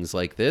more things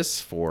like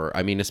this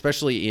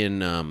especially in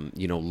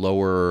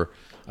lower,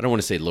 I don't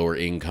want to say lower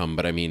income,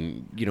 but I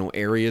mean,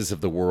 areas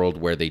of the world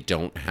where they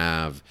don't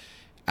have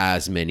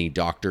as many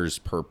doctors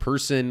per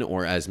person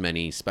or as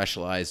many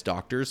specialized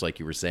doctors, like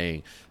you were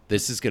saying.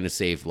 This is going to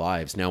save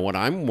lives. Now, what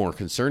I'm more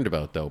concerned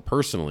about, though,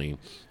 personally,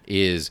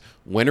 is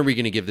when are we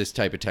going to give this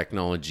type of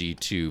technology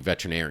to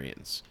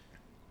veterinarians?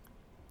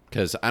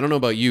 Because I don't know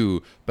about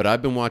you, but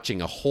I've been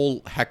watching a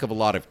whole heck of a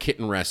lot of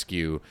kitten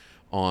rescue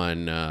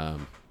on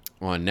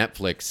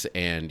Netflix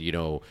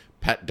and,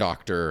 Pet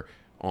Doctor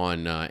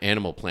on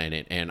Animal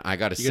Planet. And I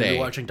got to say... You're going to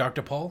be watching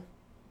Dr. Paul?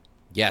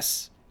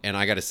 Yes. And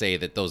I got to say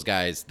that those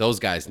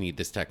guys need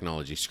this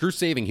technology. Screw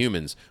saving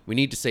humans. We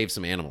need to save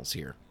some animals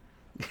here.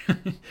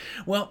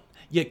 Well,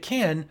 you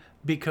can,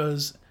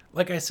 because,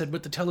 like I said,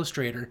 with the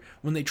telestrator,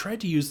 when they tried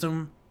to use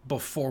them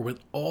before with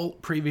all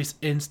previous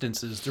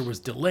instances, there was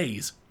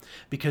delays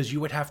because you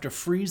would have to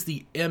freeze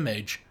the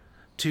image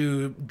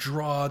to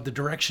draw the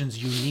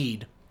directions you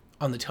need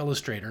on the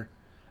telestrator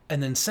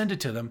and then send it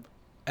to them,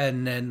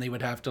 and then they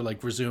would have to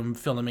resume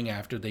filming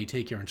after they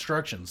take your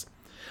instructions.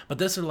 But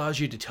this allows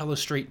you to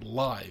telestrate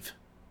live.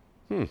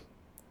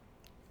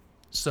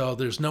 So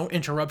there's no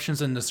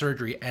interruptions in the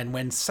surgery, and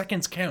when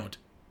seconds count,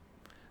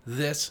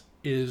 this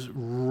is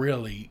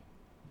really,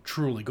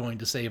 truly going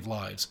to save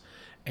lives.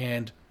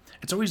 And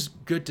it's always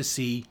good to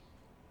see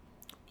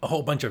a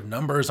whole bunch of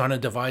numbers on a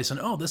device and,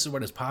 oh, this is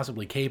what it's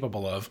possibly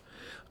capable of.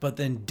 But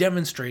then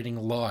demonstrating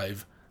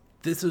live,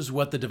 this is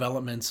what the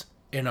developments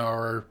in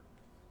our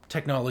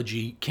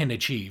technology can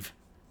achieve.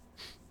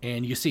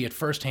 And you see it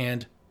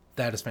firsthand.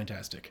 That is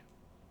fantastic.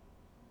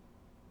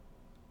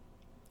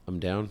 I'm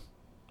down.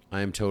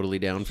 I am totally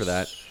down for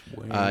that.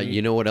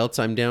 You know what else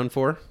I'm down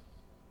for?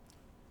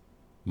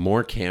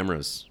 More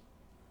cameras.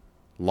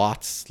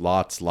 Lots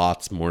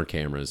more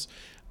cameras.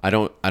 I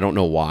don't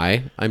know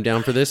why I'm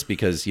down for this,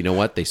 because you know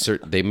what?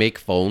 They make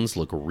phones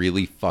look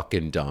really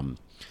fucking dumb.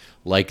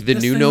 Like the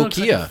new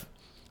Nokia.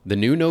 The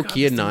new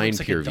Nokia 9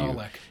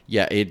 PureView.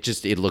 Yeah,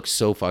 it looks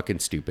so fucking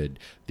stupid.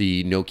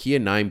 The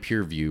Nokia 9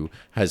 PureView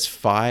has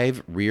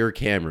 5 rear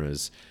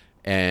cameras,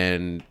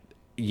 and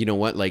you know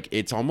what? Like,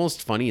 it's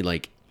almost funny.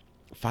 Like,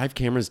 5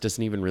 cameras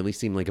doesn't even really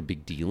seem like a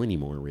big deal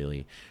anymore,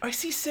 really. I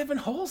see 7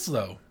 holes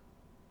though.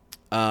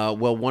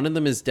 Well, one of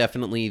them is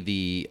definitely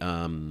the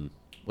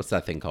what's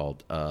that thing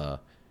called?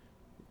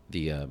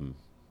 The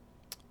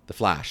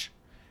flash,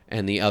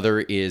 and the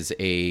other is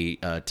a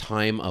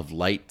time of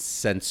light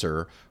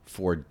sensor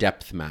for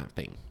depth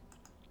mapping,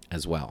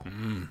 as well.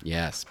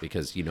 Yes,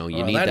 because you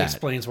need that. That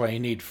explains why you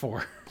need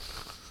 4.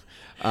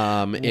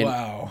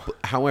 Wow.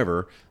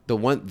 However, the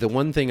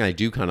one thing I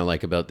do kind of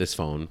like about this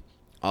phone,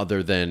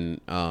 other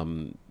than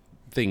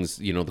things,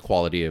 the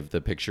quality of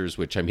the pictures,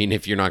 which, I mean,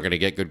 if you're not going to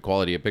get good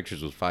quality of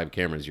pictures with 5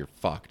 cameras, you're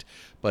fucked.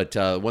 But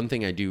one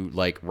thing I do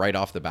like right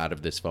off the bat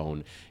of this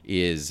phone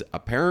is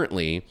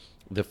apparently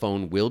the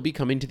phone will be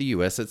coming to the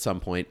US at some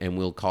point and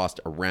will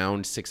cost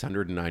around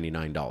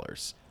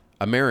 $699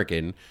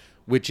 American,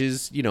 which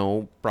is,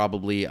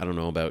 probably, I don't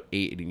know, about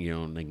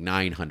like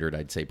 900,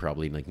 I'd say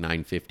probably like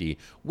 950,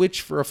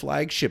 which for a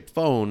flagship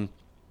phone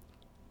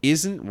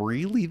isn't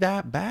really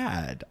that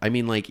bad. I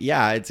mean, like,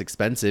 yeah, it's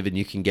expensive and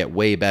you can get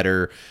way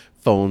better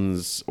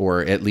phones,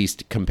 or at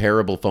least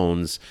comparable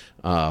phones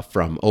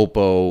from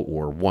Oppo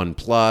or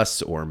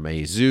OnePlus or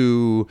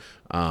Meizu.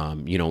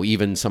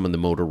 Even some of the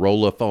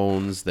Motorola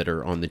phones that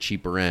are on the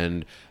cheaper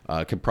end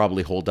could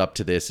probably hold up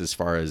to this as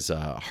far as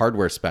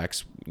hardware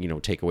specs,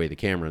 take away the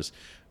cameras.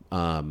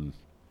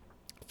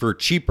 For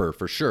cheaper,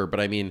 for sure. But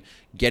I mean,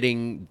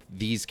 getting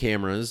these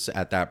cameras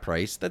at that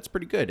price, that's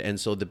pretty good. And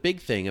so the big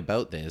thing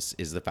about this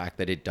is the fact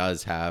that it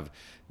does have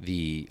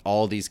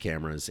all these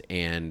cameras.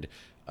 And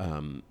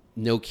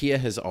Nokia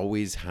has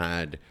always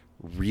had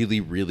really,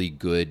 really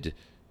good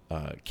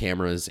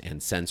cameras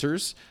and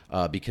sensors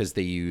because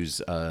they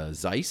use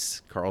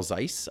Zeiss. Carl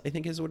Zeiss, I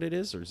think is what it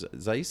is. Or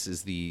Zeiss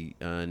is the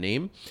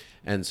name.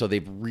 And so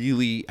they've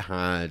really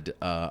had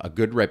a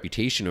good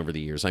reputation over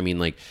the years. I mean,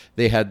 like,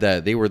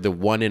 they were the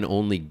one and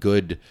only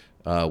good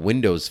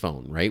Windows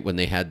phone, right? When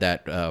they had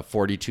that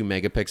 42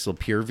 megapixel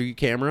PureView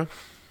camera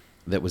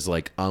that was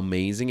like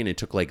amazing, and it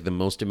took like the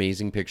most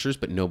amazing pictures,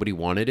 but nobody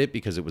wanted it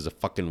because it was a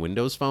fucking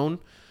Windows phone.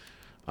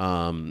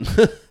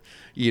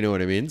 You know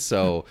what I mean?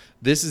 So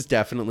this is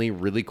definitely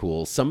really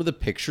cool. Some of the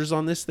pictures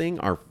on this thing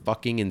are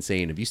fucking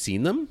insane. Have you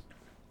seen them?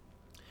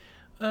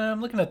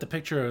 I'm looking at the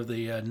picture of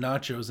the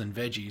nachos and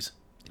veggies.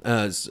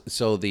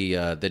 So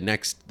the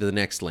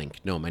next link.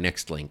 No, my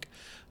next link.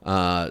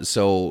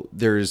 So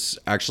there's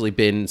actually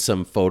been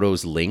some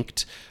photos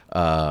linked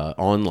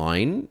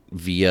online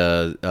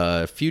via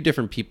a few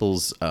different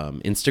people's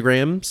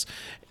Instagrams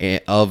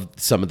of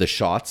some of the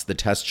shots, the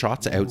test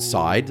shots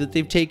outside that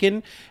they've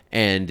taken,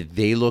 and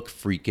they look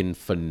freaking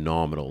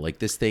phenomenal. Like,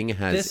 this thing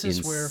has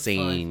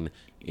insane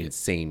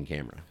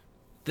camera.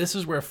 This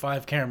is where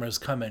 5 cameras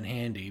come in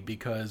handy,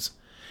 because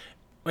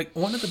like,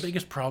 one of the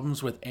biggest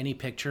problems with any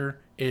picture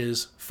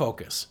is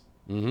focus.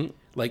 Mm-hmm.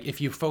 Like,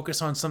 if you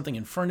focus on something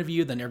in front of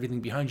you, then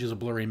everything behind you is a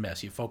blurry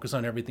mess. You focus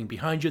on everything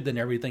behind you, then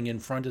everything in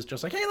front is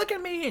just like, hey, look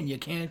at me, and you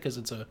can't because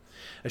it's a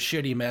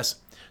shitty mess.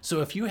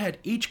 So if you had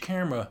each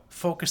camera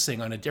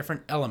focusing on a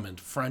different element,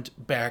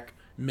 front, back,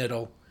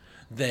 middle,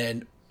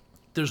 then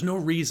there's no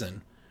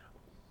reason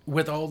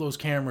with all those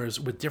cameras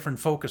with different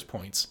focus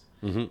points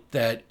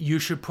that you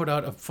should put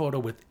out a photo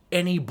with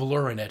any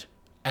blur in it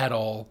at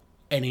all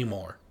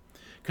anymore.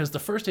 Because the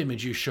first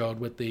image you showed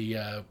with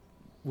the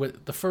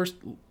first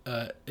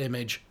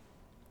image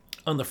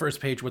on the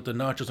first page with the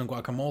nachos and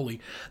guacamole,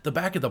 the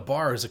back of the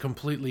bar is a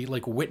completely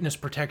like witness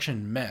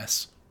protection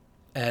mess,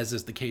 as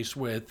is the case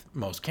with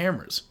most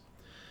cameras.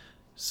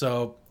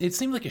 So it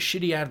seemed like a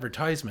shitty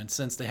advertisement.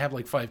 Since they have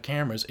like 5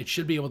 cameras, it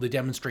should be able to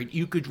demonstrate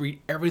you could read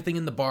everything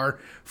in the bar,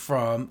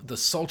 from the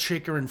salt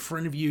shaker in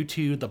front of you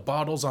to the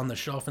bottles on the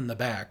shelf in the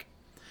back,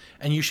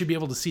 and you should be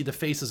able to see the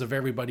faces of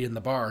everybody in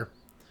the bar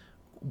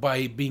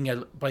by being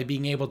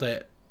able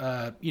to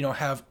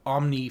have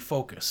omni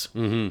focus.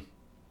 Mm-hmm.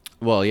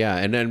 Well, yeah,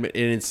 and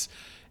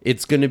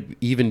it's going to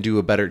even do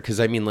a better, because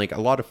I mean, like,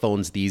 a lot of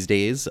phones these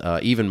days,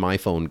 even my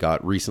phone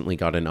recently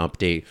got an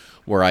update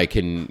where I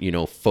can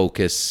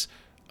focus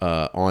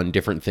on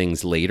different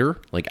things later.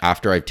 Like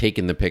after I've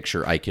taken the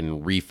picture, I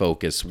can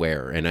refocus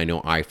where. And I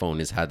know iPhone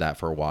has had that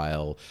for a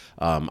while.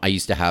 I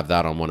used to have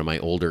that on one of my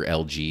older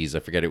LGs. I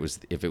forget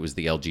if it was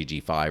the LG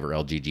G5 or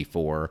LG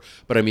G4.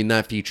 But I mean,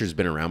 that feature's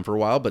been around for a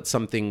while. But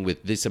something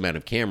with this amount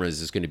of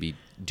cameras is going to be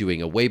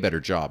doing a way better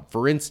job.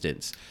 For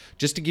instance,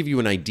 just to give you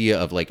an idea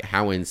of like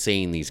how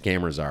insane these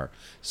cameras are.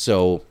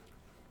 So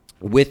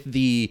with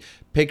the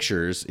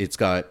pictures, it's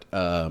got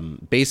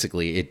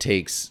basically it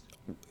takes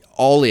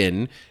all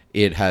in.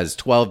 It has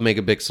 12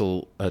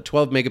 megapixel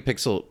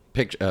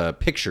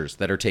pictures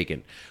that are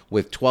taken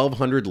with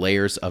 1,200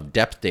 layers of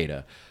depth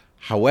data.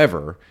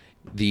 However,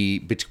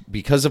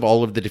 because of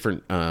all of the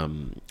different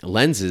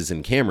lenses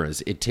and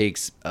cameras, it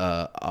takes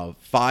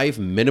 5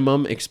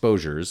 minimum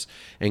exposures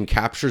and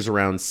captures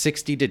around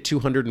 60 to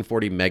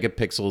 240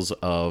 megapixels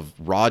of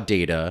raw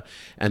data,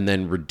 and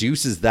then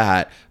reduces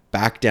that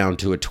back down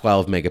to a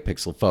 12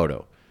 megapixel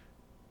photo,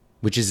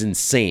 which is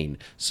insane.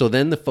 So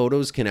then the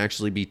photos can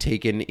actually be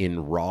taken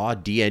in raw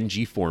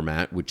DNG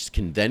format, which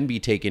can then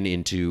be taken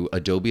into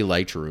Adobe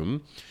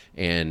Lightroom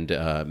and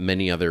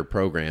many other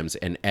programs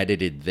and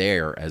edited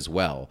there as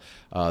well.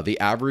 The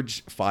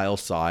average file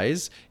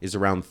size is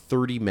around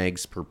 30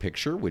 megs per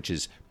picture, which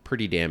is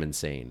pretty damn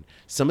insane.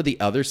 Some of the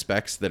other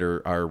specs that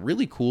are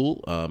really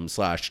cool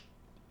slash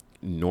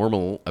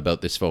normal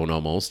about this phone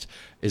almost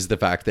is the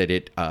fact that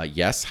it,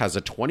 yes, has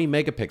a 20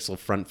 megapixel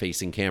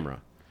front-facing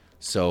camera.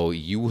 So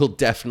you will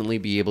definitely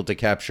be able to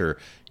capture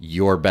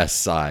your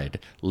best side,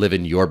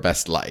 living your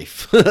best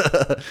life.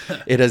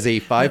 It has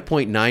a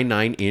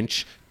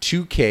 5.99-inch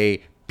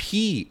 2K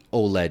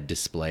OLED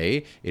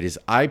display. It is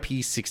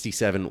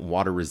IP67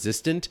 water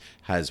resistant,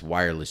 has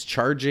wireless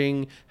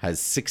charging, has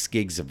 6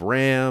 gigs of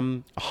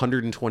RAM,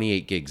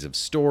 128 gigs of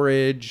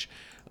storage.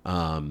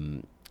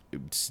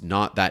 It's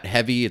not that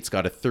heavy. It's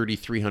got a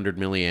 3,300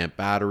 milliamp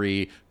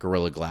battery,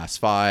 Gorilla Glass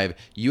 5,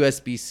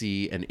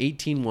 USB-C, an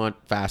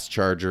 18-watt fast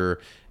charger,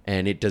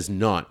 and it does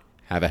not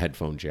have a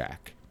headphone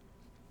jack.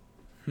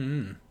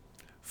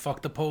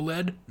 Fuck the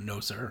POLED? No,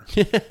 sir.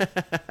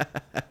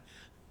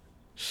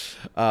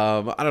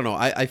 I don't know.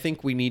 I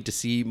think we need to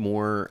see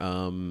more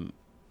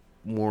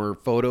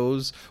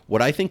photos.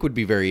 What I think would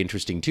be very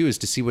interesting too is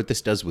to see what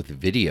this does with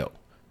video.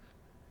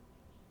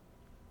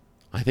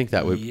 I think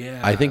that would. Yeah.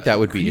 I think that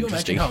would be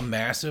interesting. Can you imagine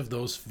how massive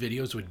those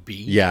videos would be?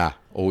 Yeah.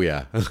 Oh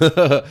yeah.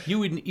 you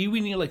would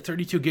need like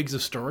 32 gigs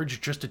of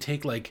storage just to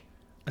take like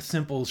a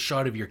simple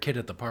shot of your kid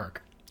at the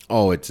park.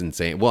 Oh, it's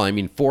insane. Well, I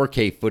mean,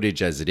 4K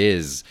footage as it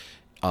is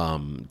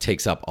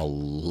takes up a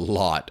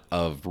lot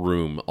of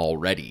room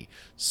already.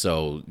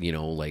 So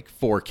like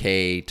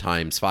 4K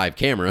times 5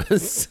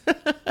 cameras.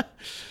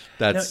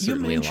 That's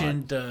certainly a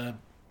lot.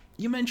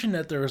 You mentioned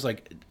that there was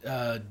like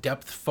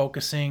depth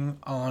focusing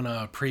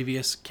on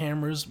previous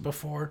cameras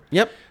before.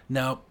 Yep.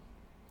 Now,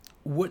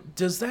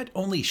 does that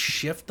only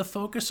shift the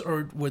focus,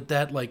 or would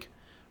that like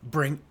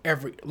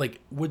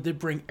would it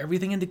bring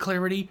everything into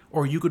clarity,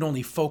 or you could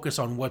only focus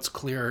on what's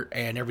clear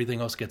and everything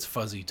else gets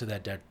fuzzy to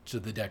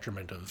the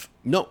detriment of?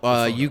 No,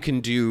 you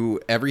can do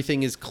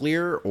everything is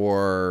clear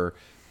or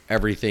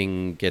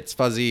everything gets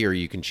fuzzy, or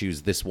you can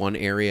choose this one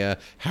area.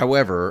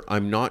 However,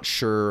 I'm not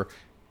sure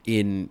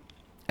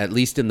at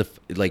least in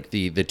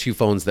the two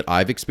phones that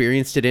I've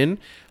experienced it in,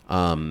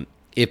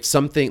 if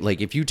something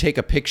like if you take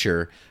a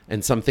picture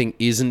and something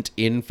isn't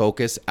in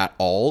focus at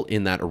all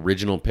in that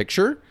original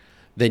picture,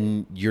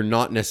 then you're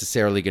not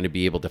necessarily going to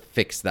be able to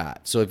fix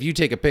that. So if you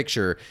take a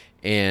picture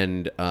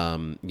and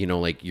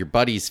like your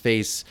buddy's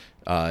face,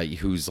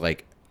 who's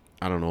like,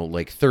 I don't know,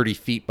 like 30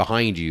 feet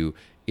behind you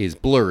is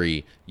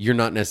blurry, you're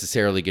not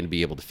necessarily going to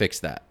be able to fix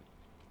that.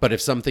 But if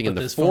something in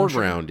the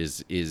foreground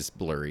is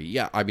blurry,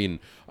 yeah, I mean,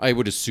 I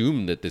would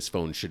assume that this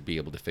phone should be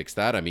able to fix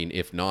that. I mean,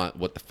 if not,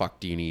 what the fuck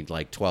do you need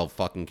like 12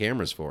 fucking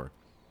cameras for?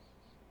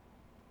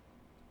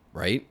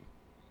 Right?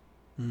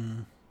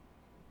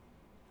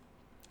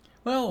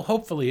 Well,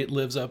 hopefully it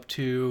lives up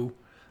to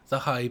the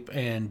hype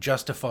and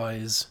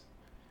justifies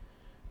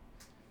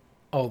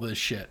all this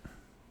shit.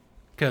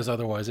 Because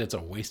otherwise it's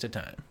a waste of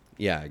time.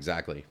 Yeah,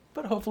 exactly.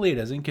 But hopefully it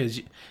isn't,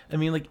 because, I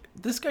mean, like,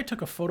 this guy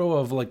took a photo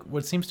of, like,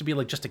 what seems to be,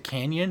 like, just a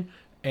canyon,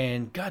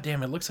 and,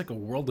 goddamn, it looks like a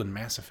world in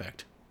Mass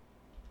Effect.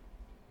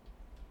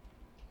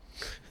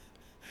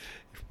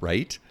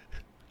 Right?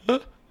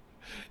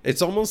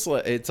 It's almost,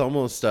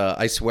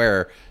 I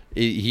swear,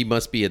 he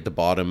must be at the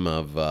bottom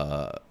of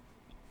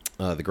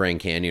the Grand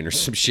Canyon or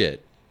some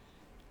shit.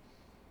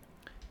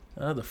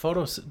 The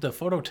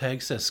photo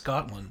tag says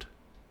Scotland.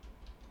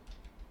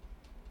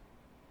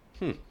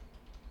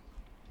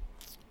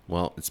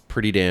 Well, it's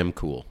pretty damn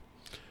cool.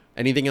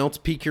 Anything else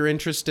pique your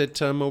interest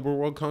at Mobile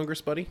World Congress,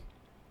 buddy?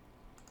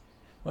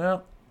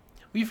 Well,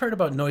 we've heard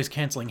about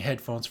noise-canceling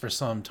headphones for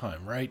some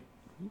time, right?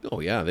 Oh,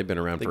 yeah. They've been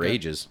around for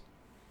ages.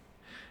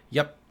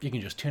 Yep. You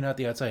can just tune out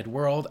the outside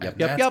world, and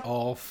that's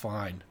all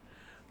fine.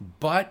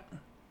 But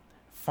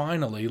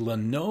finally,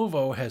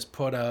 Lenovo has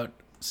put out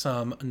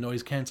some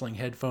noise-canceling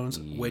headphones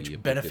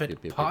which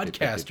benefit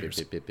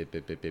podcasters.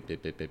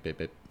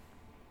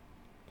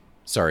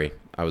 Sorry,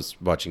 I was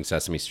watching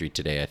Sesame Street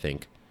today, I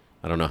think.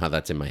 I don't know how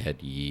that's in my head.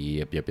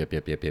 Yep.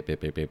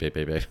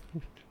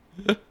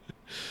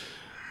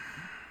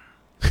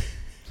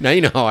 Now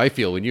you know how I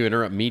feel when you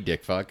interrupt me,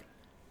 dick fuck.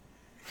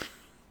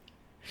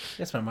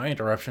 Yes, but my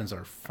interruptions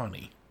are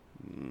funny.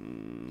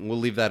 We'll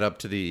leave that up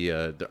to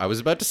the I was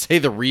about to say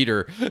the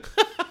reader.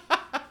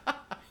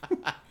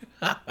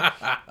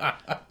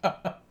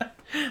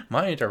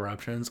 My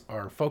interruptions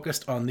are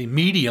focused on the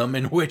medium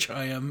in which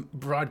I am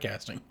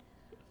broadcasting.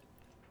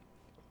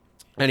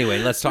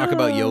 Anyway, let's talk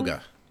about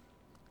yoga.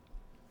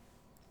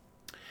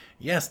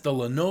 Yes, the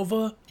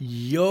Lenovo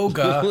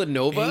Yoga.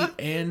 Lenovo?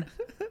 And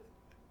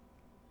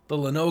the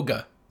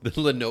Lenoga. The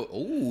Lenovo.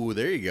 Oh,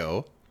 there you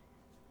go.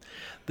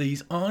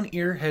 These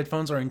on-ear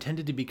headphones are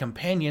intended to be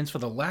companions for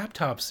the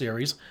laptop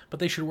series, but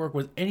they should work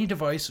with any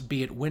device,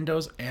 be it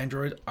Windows,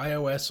 Android,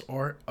 iOS,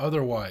 or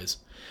otherwise.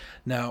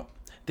 Now,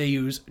 they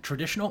use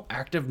traditional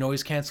active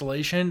noise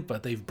cancellation,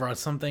 but they've brought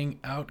something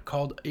out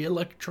called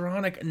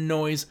electronic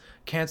noise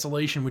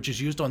cancellation, which is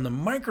used on the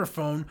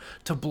microphone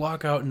to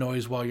block out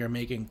noise while you're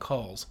making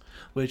calls.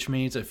 Which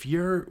means if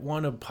you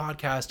want to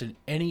podcast in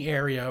any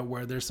area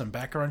where there's some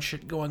background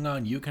shit going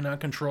on you cannot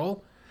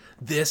control,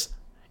 this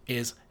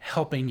is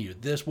helping you.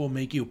 This will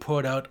make you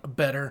put out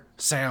better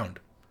sound.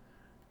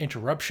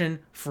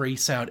 Interruption-free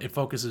sound. It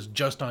focuses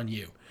just on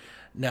you.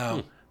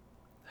 Now,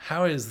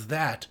 how is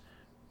that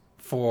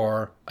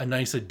for a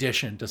nice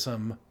addition to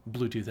some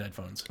Bluetooth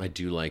headphones? I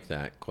do like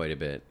that quite a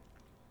bit.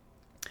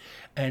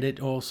 And it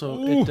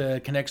also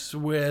connects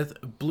with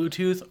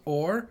Bluetooth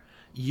or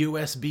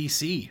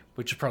USB-C,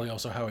 which is probably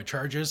also how it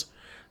charges.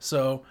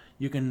 So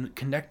you can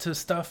connect to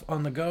stuff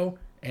on the go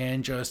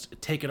and just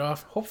take it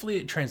off. Hopefully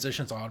it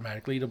transitions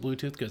automatically to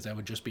Bluetooth, because that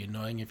would just be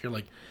annoying if you're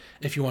like,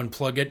 if you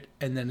unplug it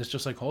and then it's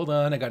just like, hold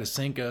on, I got to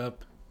sync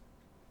up.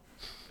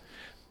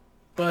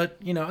 But,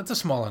 you know, it's a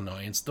small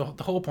annoyance. The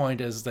whole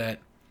point is that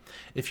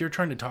if you're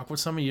trying to talk with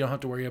someone, you don't have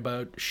to worry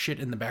about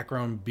shit in the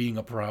background being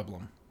a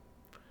problem.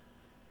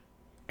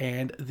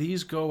 And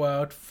these go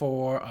out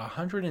for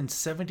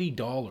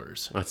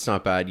 $170. That's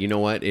not bad. You know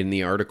what? In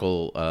the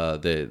article,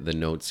 the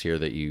notes here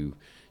that you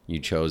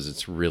chose,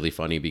 it's really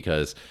funny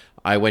because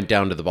I went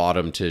down to the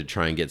bottom to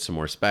try and get some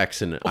more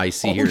specs, and I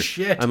see here,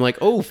 shit. I'm like,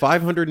 oh,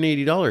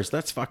 $580.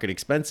 That's fucking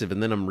expensive.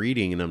 And then I'm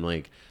reading, and I'm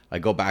like, I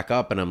go back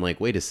up, and I'm like,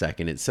 wait a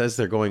second. It says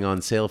they're going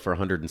on sale for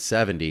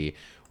 $170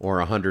 or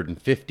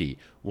 $150.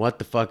 What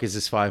the fuck is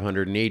this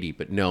 $580?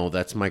 But no,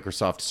 that's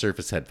Microsoft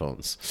Surface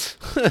headphones.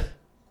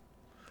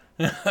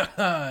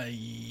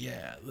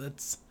 Yeah,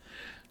 that's...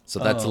 So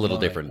that's a little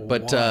my, different.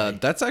 But why?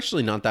 that's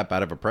actually not that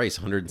bad of a price,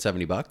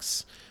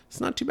 $170. It's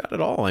not too bad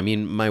at all. I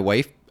mean, my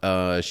wife,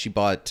 she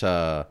bought,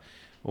 oh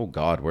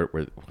God, where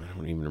I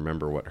don't even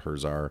remember what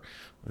hers are.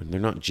 They're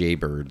not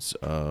Jaybirds.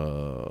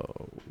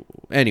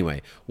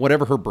 Anyway,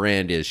 whatever her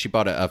brand is, she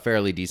bought a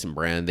fairly decent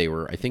brand.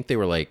 I think they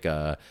were like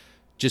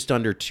just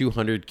under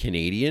 200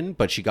 Canadian,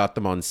 but she got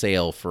them on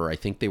sale for, I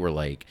think they were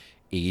like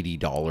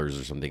 $80 or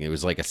something. It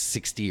was like a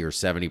 60 or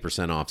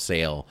 70% off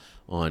sale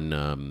on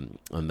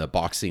the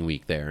Boxing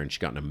Week there, and she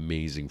got an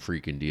amazing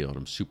freaking deal. And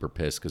I'm super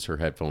pissed because her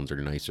headphones are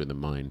nicer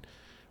than mine,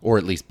 or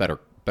at least better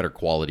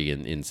quality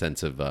in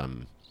sense of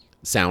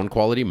sound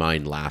quality.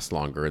 Mine last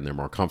longer and they're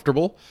more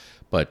comfortable,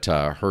 but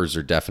hers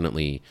are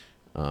definitely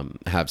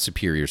have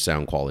superior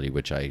sound quality,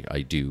 which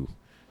I do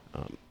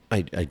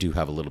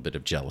have a little bit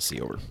of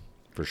jealousy over,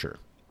 for sure.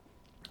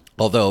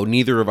 Although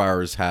neither of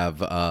ours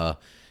have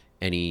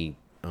any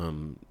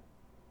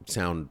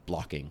sound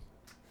blocking.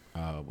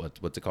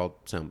 What's it called?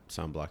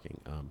 Sound blocking.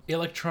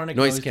 Electronic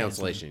noise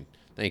cancellation.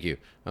 Thank you.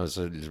 I was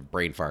a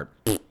brain fart.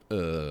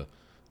 But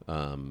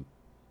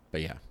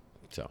yeah.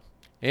 So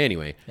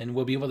anyway, and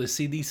we'll be able to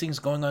see these things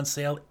going on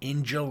sale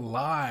in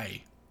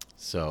July.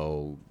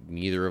 So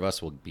neither of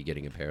us will be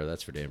getting a pair.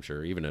 That's for damn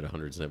sure. Even at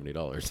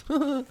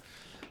 $170.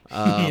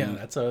 Yeah,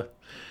 that's a...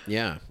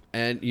 Yeah.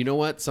 And you know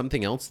what?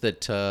 Something else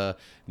that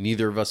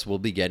neither of us will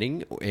be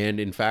getting, and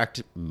in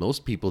fact,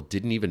 most people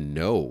didn't even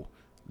know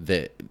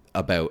that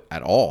about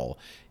at all,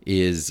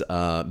 is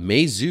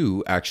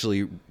Meizu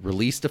actually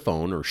released a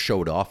phone, or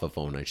showed off a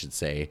phone, I should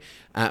say,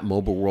 at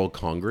Mobile World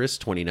Congress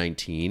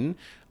 2019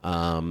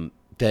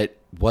 that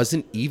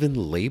wasn't even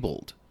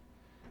labeled.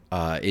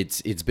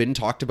 It's been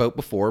talked about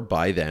before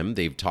by them.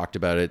 They've talked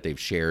about it. They've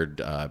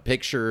shared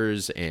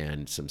pictures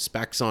and some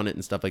specs on it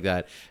and stuff like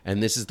that.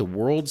 And this is the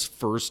world's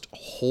first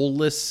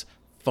holeless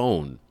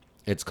phone.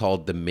 It's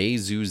called the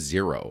Meizu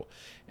Zero,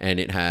 and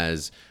it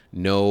has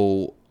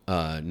no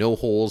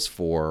holes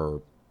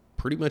for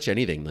pretty much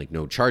anything, like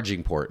no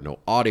charging port, no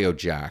audio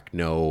jack,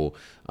 no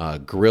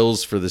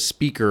grills for the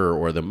speaker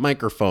or the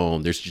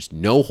microphone. There's just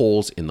no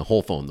holes in the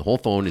whole phone. The whole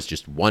phone is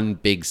just one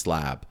big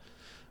slab.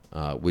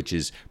 Which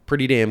is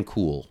pretty damn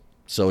cool.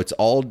 So it's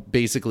all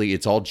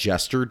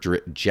gesture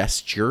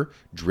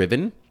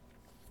driven.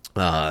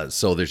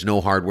 So there's no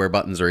hardware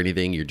buttons or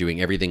anything. You're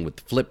doing everything with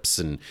flips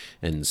and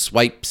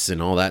swipes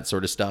and all that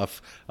sort of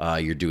stuff.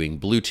 You're doing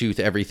Bluetooth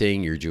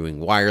everything. You're doing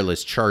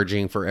wireless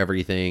charging for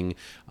everything.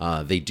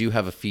 They do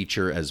have a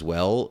feature as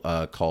well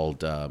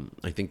called,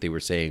 I think they were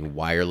saying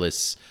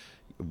wireless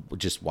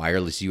just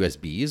wireless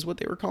USB is what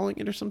they were calling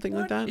it or something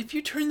like that. If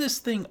you turn this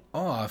thing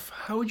off,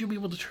 how would you be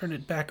able to turn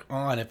it back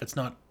on if it's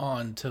not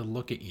on to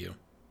look at you?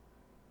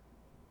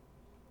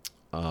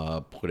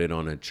 Put it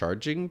on a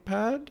charging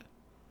pad.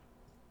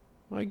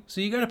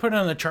 So you got to put it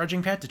on the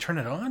charging pad to turn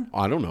it on?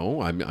 I don't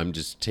know. I'm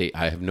just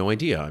I have no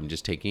idea. I'm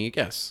just taking a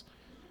guess.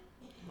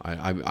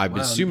 I'm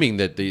assuming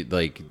that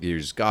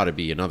there's got to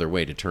be another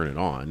way to turn it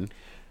on.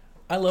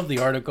 I love the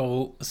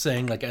article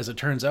saying, like, as it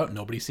turns out,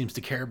 nobody seems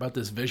to care about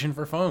this vision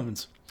for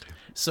phones.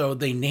 So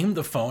they named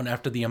the phone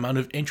after the amount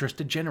of interest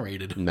it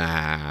generated.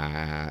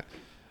 Nah.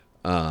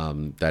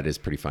 That is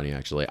pretty funny,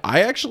 actually.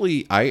 I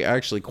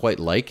actually quite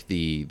like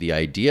the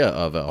idea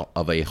of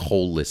a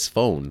holeless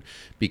phone,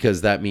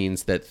 because that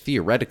means that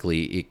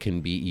theoretically it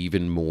can be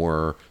even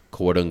more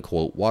quote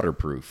unquote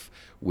waterproof,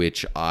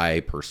 which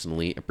I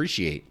personally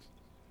appreciate.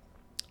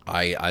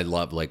 I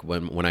love, like,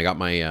 when I got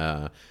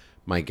my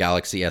my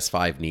Galaxy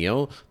S5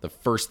 Neo, the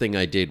first thing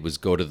I did was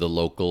go to the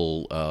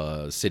local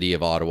City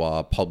of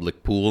Ottawa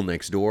public pool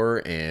next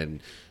door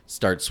and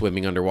start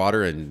swimming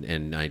underwater,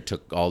 and I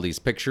took all these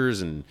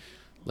pictures, and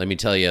let me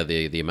tell you,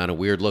 the amount of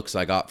weird looks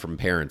I got from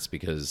parents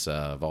because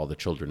of all the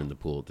children in the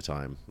pool at the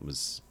time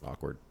was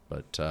awkward.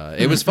 But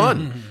it was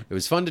fun. It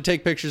was fun to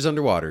take pictures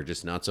underwater,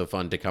 just not so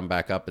fun to come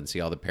back up and see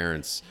all the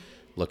parents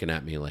looking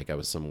at me like I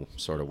was some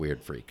sort of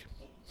weird freak.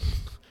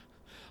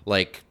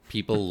 Like,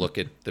 people look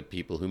at the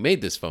people who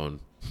made this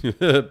phone,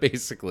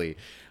 basically.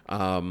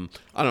 I don't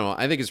know.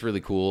 I think it's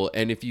really cool.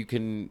 And if you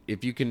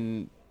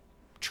can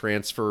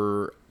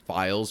transfer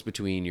files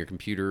between your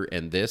computer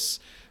and this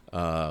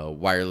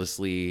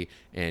wirelessly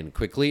and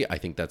quickly, I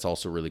think that's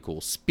also really cool.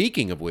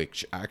 Speaking of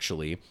which,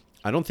 actually,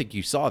 I don't think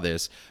you saw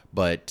this,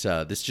 but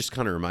this just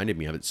kind of reminded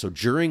me of it. So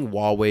during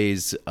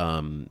Huawei's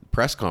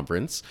press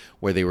conference,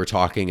 where they were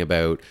talking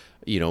about,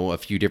 a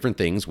few different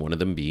things, one of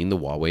them being the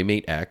Huawei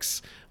Mate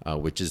X,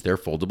 which is their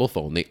foldable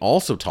phone, they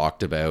also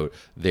talked about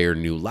their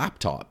new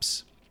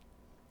laptops,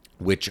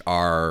 which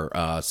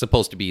are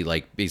supposed to be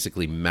like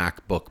basically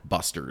MacBook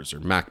busters or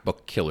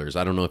MacBook killers.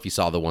 I don't know if you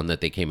saw the one that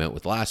they came out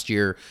with last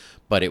year,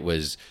 but it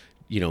was,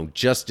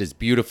 just as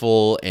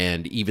beautiful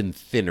and even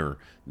thinner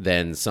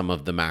than some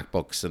of the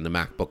MacBooks and the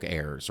MacBook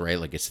Airs, right?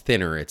 Like, it's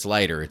thinner, it's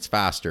lighter, it's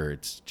faster,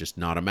 it's just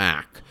not a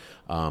Mac.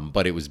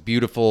 But it was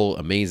beautiful,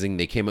 amazing.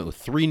 They came out with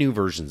 3 new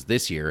versions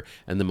this year,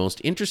 and the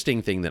most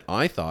interesting thing that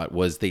I thought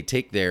was they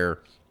take their,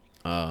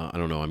 I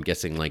don't know, I'm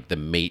guessing like the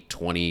Mate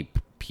 20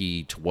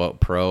 P12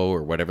 Pro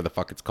or whatever the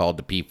fuck it's called,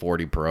 the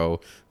P40 Pro.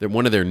 They're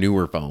one of their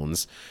newer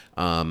phones,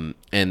 and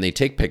they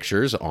take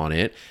pictures on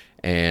it,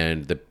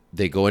 and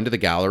they go into the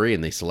gallery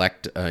and they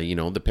select,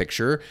 the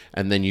picture,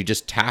 and then you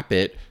just tap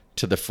it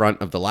to the front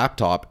of the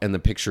laptop and the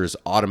picture is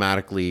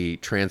automatically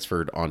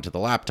transferred onto the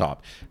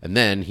laptop. And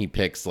then he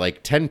picks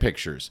like 10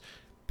 pictures.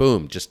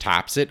 Boom, just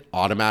taps it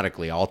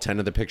automatically. All 10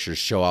 of the pictures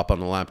show up on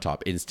the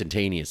laptop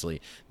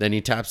instantaneously. Then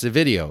he taps the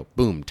video.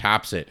 Boom,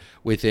 taps it.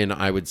 Within,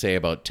 I would say,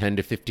 about 10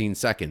 to 15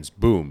 seconds.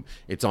 Boom,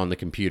 it's on the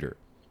computer.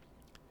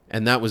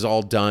 And that was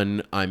all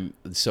done.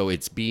 So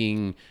it's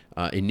being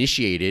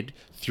initiated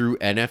through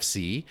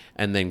NFC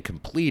and then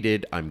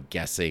completed, I'm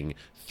guessing,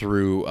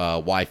 through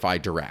Wi-Fi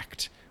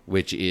Direct,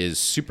 which is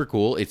super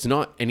cool. It's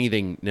not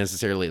anything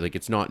necessarily, like,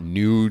 it's not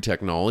new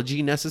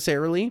technology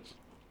necessarily,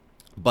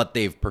 but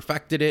they've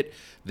perfected it.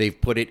 They've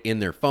put it in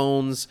their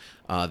phones.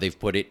 They've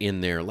put it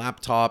in their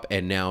laptop,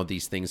 and now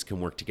these things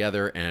can work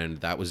together. And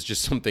that was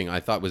just something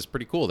I thought was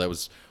pretty cool. That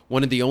was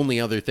one of the only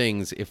other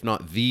things, if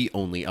not the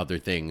only other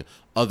thing,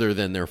 other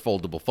than their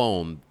foldable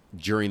phone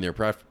during their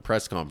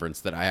press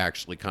conference that I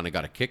actually kind of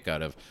got a kick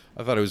out of.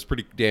 I thought it was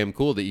pretty damn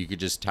cool that you could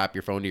just tap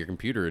your phone to your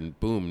computer and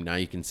boom, now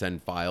you can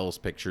send files,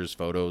 pictures,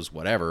 photos,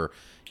 whatever,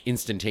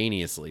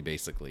 instantaneously,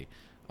 basically.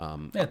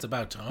 Yeah, it's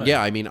about time.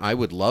 Yeah, I mean, I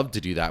would love to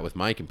do that with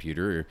my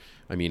computer.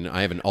 I mean,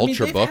 I have an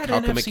Ultrabook.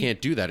 How come it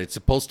can't do that? It's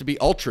supposed to be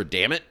Ultra,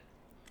 damn it.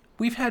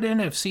 We've had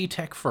NFC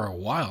tech for a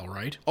while,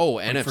 right? Oh,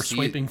 like NFC. For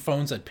swiping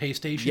phones at pay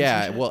stations?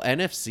 Yeah, well,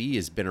 NFC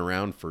has been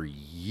around for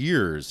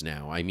years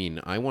now. I mean,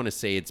 I want to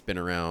say it's been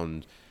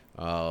around,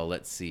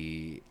 let's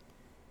see,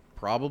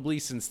 probably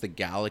since the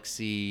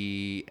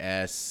Galaxy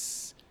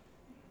S2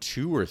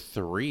 or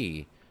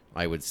 3,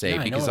 I would say.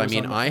 Yeah, because, I'm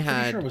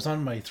pretty sure it was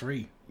on my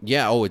 3.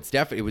 Yeah,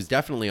 it was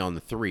definitely on the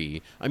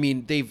 3. I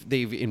mean,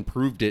 they've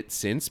improved it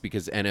since,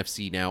 because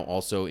NFC now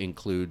also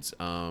includes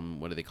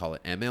what do they call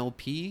it?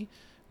 MLP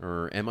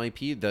or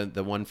MIP,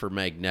 the one for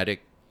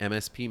magnetic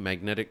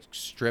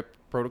strip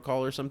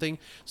protocol or something.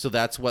 So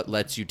that's what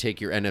lets you take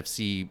your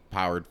NFC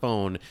powered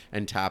phone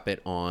and tap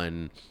it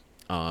on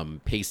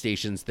pay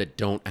stations that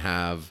don't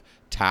have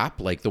tap,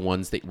 like the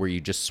ones where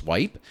you just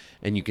swipe,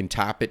 and you can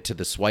tap it to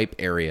the swipe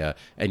area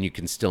and you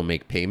can still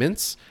make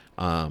payments.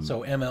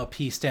 So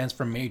MLP stands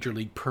for Major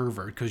League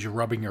Pervert, because you're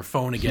rubbing your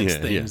phone against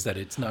things that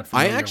it's not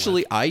familiar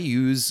with. I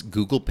use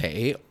Google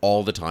Pay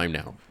all the time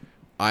now.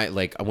 I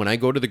like when I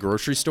go to the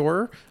grocery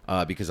store,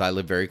 because I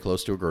live very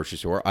close to a grocery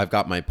store. I've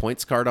got my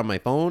points card on my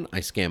phone. I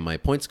scan my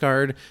points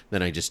card,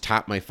 then I just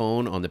tap my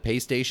phone on the pay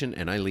station,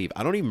 and I leave.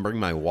 I don't even bring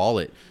my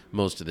wallet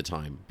most of the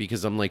time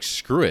because I'm like,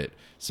 screw it.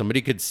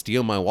 Somebody could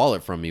steal my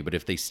wallet from me, but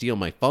if they steal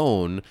my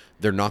phone,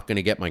 they're not going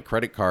to get my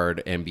credit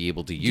card and be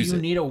able to use it. Do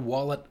you need a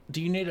wallet?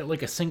 Do you need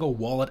like a single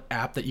wallet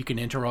app that you can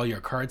enter all your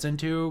cards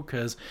into?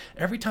 Because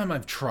every time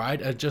I've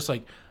tried, just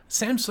like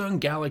Samsung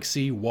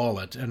Galaxy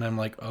Wallet, and I'm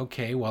like,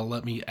 okay, well,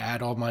 let me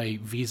add all my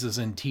Visas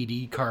and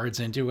TD cards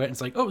into it. And it's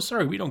like, oh,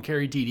 sorry, we don't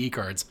carry TD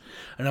cards.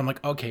 And I'm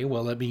like, okay,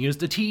 well, let me use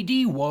the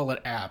TD Wallet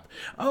app.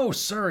 Oh,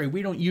 sorry,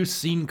 we don't use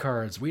SIM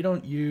cards. We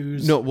don't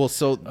use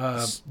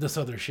this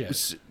other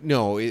shit.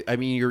 No, I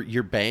mean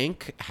your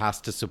bank has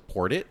to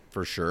support it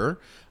for sure.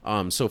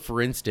 So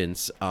for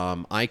instance,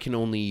 I can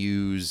only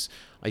use,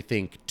 I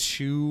think,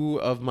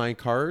 2 of my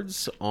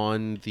cards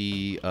on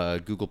the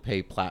Google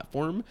Pay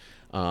platform.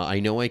 I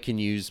know I can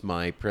use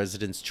my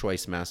President's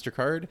Choice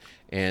MasterCard,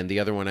 and the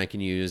other one I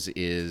can use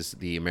is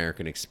the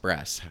American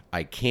Express.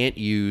 I can't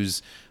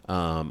use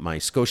my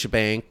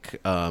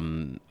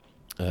Scotiabank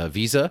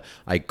Visa.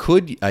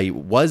 I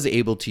was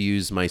able to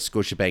use my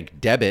Scotiabank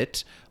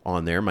debit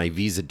on there, my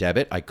Visa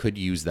debit. I could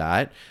use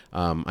that.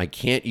 I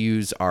can't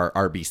use our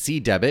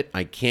RBC debit.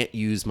 I can't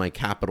use my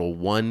Capital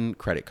One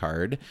credit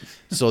card.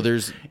 So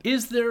there's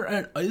is there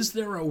a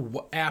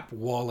app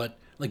wallet?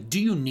 Like,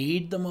 do you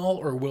need them all,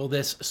 or will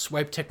this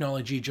swipe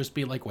technology just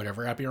be like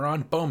whatever app you're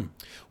on? Boom.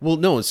 Well,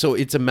 no. So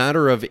it's a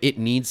matter of it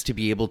needs to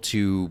be able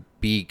to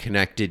be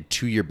connected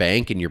to your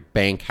bank, and your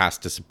bank has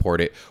to support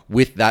it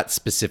with that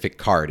specific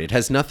card. It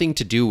has nothing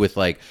to do with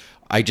like,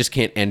 I just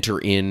can't enter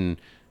in,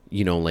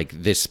 like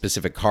this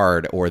specific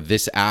card, or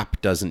this app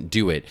doesn't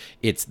do it.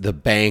 It's the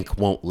bank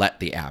won't let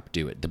the app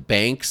do it. The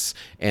banks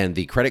and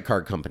the credit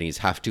card companies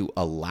have to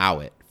allow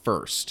it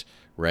first,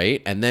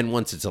 right? And then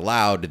once it's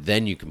allowed,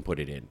 then you can put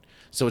it in.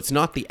 So it's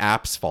not the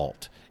app's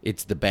fault.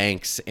 It's the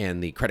banks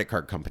and the credit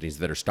card companies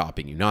that are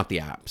stopping you, not the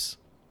apps.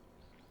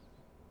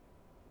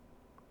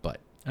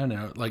 But I don't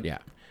know, like, yeah,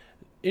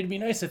 it'd be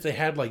nice if they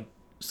had like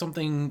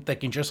something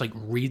that can just like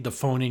read the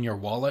phone in your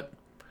wallet,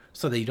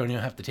 so that you don't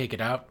even have to take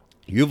it out.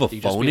 You have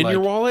a phone in your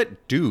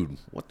wallet, dude?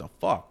 What the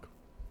fuck?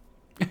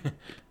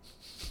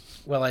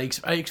 Well, I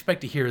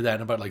expect to hear that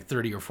in about like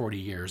 30 or 40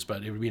 years,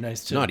 but it would be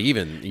nice to... Not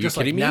even. Are you just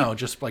kidding like me? now,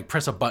 just like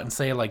press a button,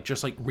 say like,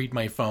 just like read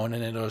my phone,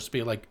 and it'll just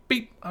be like,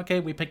 beep, okay,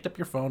 we picked up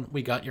your phone,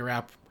 we got your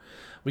app,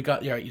 we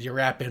got your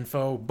app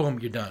info, boom,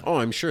 you're done. Oh,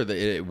 I'm sure that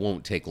it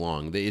won't take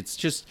long. It's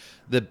just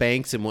the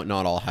banks and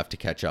whatnot all have to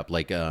catch up.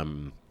 Like,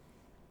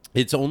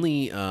 it's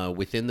only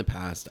within the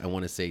past, I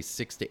want to say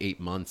 6 to 8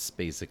 months,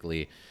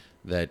 basically,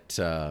 that...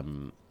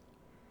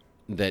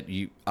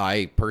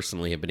 I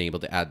personally have been able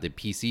to add the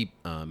PC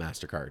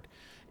MasterCard.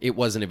 It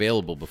wasn't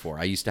available before.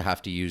 I used to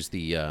have to use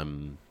the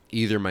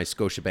either my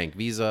Scotiabank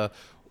Visa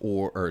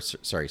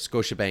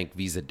Scotiabank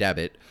Visa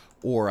debit,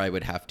 or I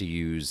would have to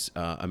use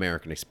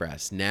American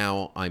Express.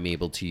 Now I'm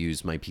able to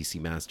use my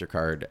PC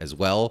MasterCard as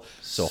well.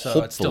 So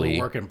hopefully, it's still a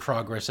work in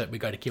progress that we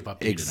got to keep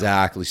updated.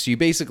 Exactly. So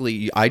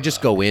I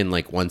just go in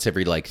like once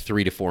every like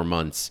 3 to 4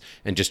 months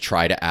and just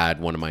try to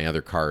add one of my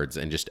other cards,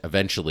 and just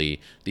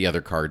eventually the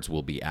other cards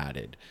will be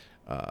added.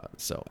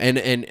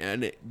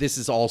 And this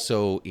is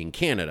also in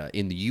Canada.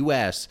 In the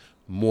US,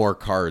 more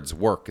cards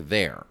work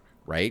there,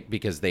 right?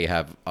 Because they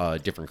have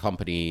different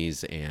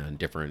companies and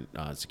different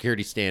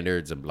security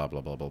standards and blah,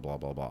 blah, blah, blah, blah,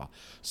 blah, blah.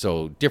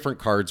 So different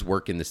cards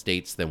work in the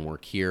States than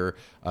work here.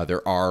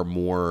 There are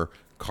more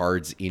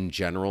cards in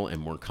general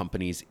and more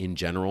companies in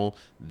general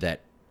that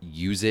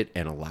use it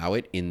and allow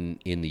it in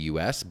the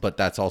US, but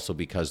that's also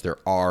because there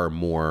are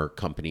more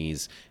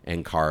companies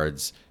and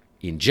cards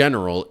in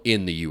general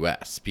in the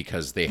US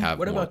because they have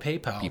What more about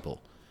PayPal?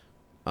 people.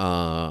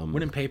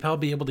 Wouldn't PayPal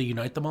be able to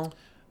unite them all?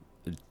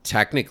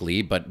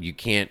 Technically, but you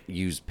can't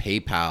use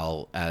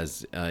PayPal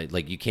as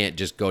like you can't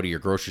just go to your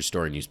grocery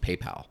store and use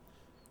PayPal,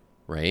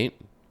 right?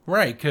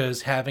 Right,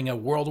 because having a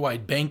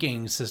worldwide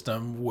banking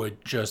system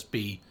would just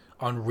be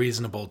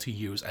unreasonable to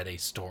use at a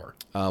store.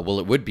 Well,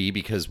 it would be,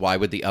 because why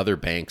would the other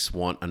banks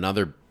want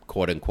another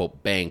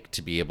quote-unquote bank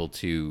to be able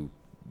to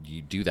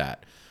do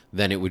that?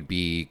 Then it would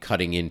be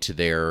cutting into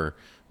their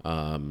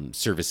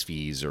service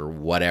fees or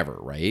whatever,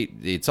 right?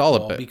 It's all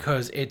about...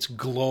 because it's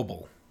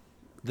global.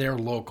 They're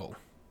local.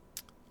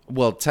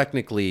 Well,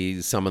 technically,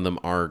 some of them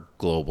are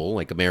global,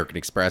 like American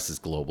Express is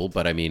global,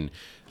 but I mean,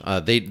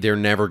 they're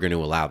never going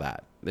to allow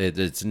that.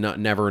 It's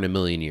never in a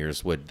million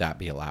years would that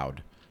be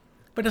allowed.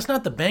 But it's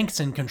not the banks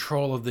in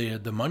control of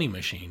the money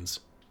machines,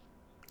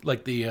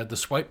 like the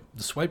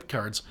swipe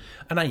cards.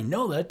 And I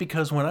know that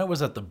because when I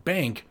was at the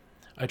bank,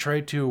 I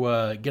tried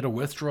to get a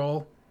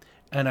withdrawal,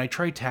 and I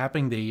tried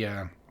tapping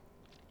the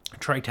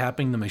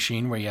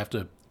machine where you have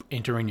to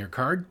enter in your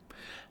card,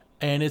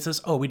 and it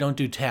says, "Oh, we don't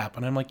do tap."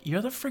 And I'm like,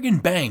 "You're the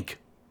friggin' bank,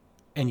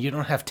 and you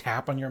don't have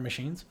tap on your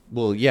machines?"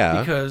 Well,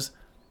 yeah,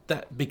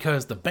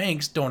 because the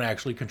banks don't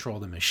actually control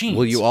the machines.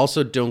 Well, you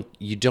also don't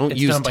use done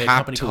by a tap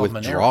company to called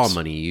withdraw Moneris.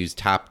 money. You use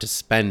tap to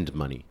spend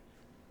money.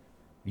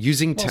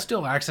 Using Well,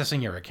 still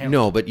accessing your account.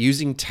 No, but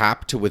using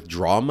tap to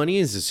withdraw money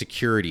is a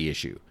security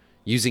issue.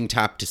 Using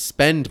tap to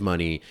spend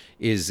money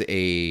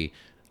it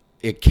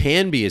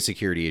can be a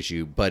security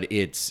issue, but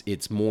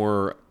it's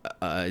more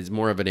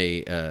of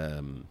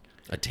an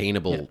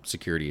attainable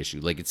security issue.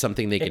 Like it's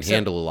something they can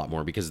handle a lot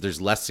more because there's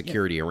less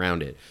security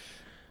around it.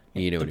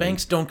 You know, The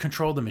banks don't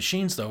control the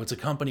machines, though. It's a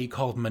company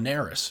called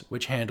Moneris,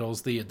 which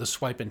handles the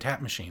swipe and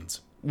tap machines.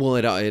 Well,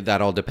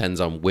 that all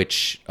depends on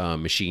which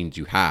machines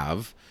you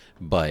have.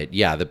 But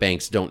yeah, the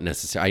banks don't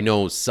necessarily. I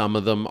know some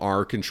of them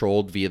are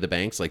controlled via the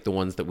banks, like the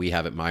ones that we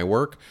have at my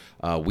work.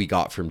 We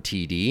got from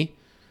TD.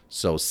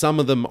 So some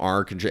of them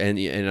are controlled.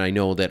 And I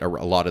know that a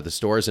lot of the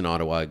stores in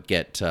Ottawa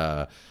get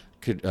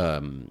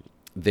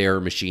their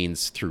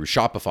machines through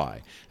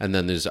Shopify. And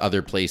then there's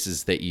other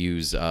places that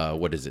use,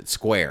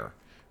 Square,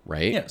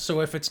 right? Yeah, so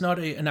if it's not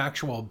an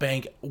actual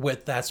bank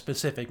with that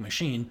specific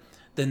machine,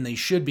 then they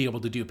should be able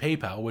to do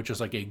PayPal, which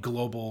is like a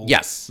global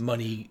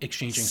money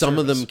exchanging Some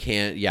service. of them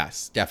can,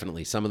 yes,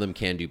 definitely. Some of them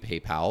can do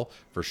PayPal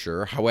for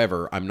sure.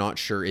 However, I'm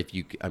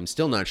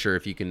still not sure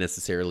if you can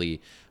necessarily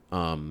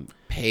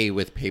pay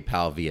with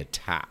PayPal via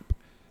tap.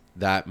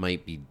 That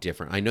might be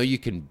different. I know you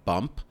can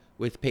bump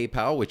with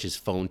PayPal, which is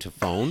phone to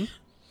phone,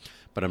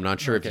 but I'm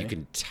not sure if you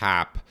can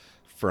tap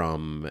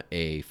from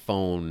a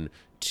phone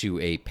to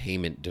a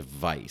payment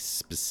device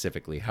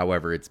specifically.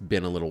 However, it's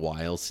been a little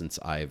while since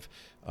I've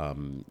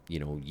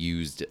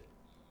used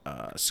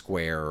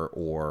Square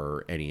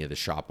or any of the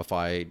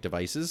Shopify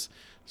devices.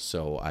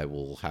 So I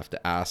will have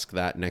to ask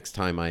that next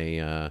time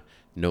I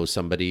know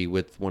somebody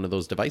with one of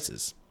those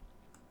devices.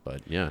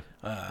 But yeah.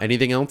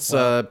 Anything else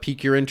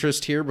pique your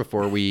interest here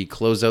before we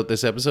close out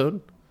this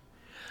episode?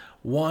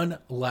 One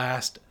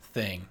last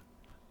thing.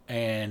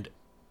 And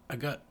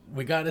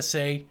we got to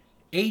say,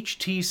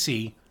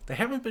 HTC, they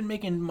haven't been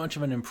making much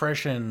of an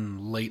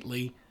impression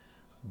lately,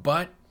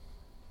 but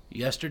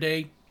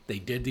yesterday they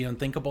did the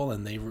unthinkable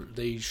and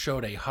they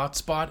showed a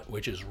hotspot,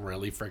 which is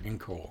really freaking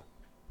cool.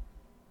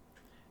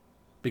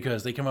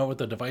 Because they came out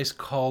with a device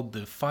called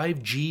the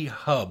 5G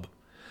Hub.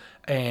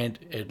 And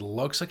it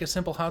looks like a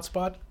simple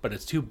hotspot, but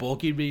it's too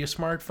bulky to be a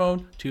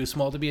smartphone, too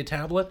small to be a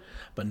tablet,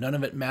 but none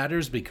of it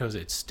matters because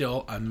it's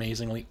still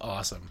amazingly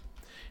awesome.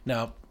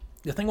 Now,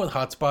 the thing with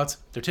hotspots,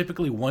 they're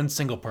typically one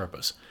single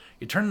purpose.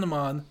 You turn them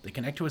on, they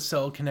connect to a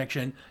cell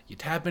connection, you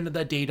tap into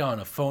that data on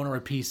a phone or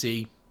a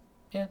PC.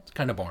 Yeah, it's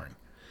kind of boring.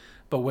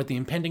 But with the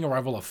impending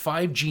arrival of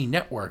 5G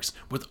networks,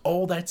 with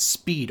all that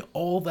speed,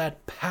 all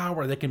that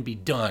power that can be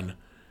done,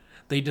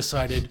 they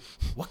decided,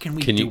 what can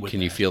we do with Can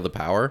that? you feel the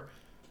power?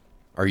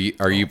 Are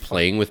you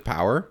playing with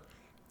power?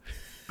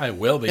 I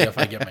will be if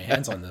I get my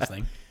hands on this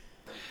thing.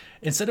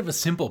 Instead of a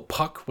simple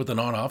puck with an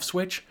on-off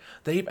switch,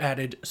 they've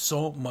added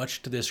so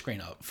much to this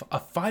screen. A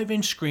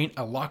 5-inch screen,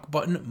 a lock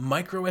button,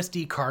 micro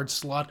SD card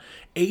slot,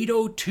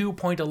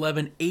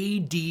 802.11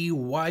 AD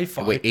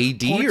Wi-Fi. Wait,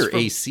 AD or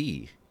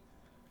AC?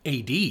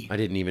 AD. I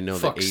didn't even know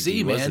that AD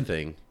C, was man. a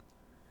thing.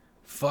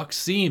 Fuck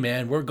C,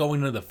 man. We're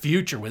going into the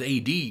future with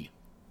AD.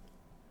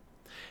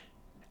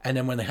 And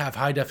then when they have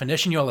high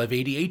definition, you'll have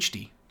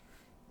ADHD.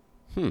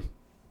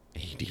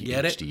 ADHD,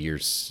 Get it? you're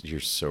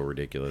so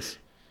ridiculous.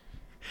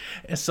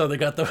 And so they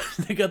got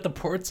the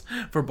ports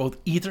for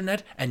both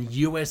Ethernet and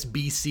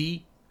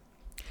USB-C,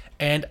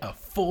 and a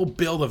full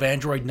build of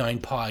Android 9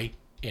 Pie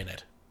in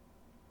it.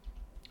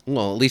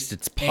 Well, at least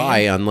it's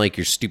pie, unlike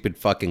your stupid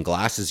fucking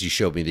glasses you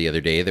showed me the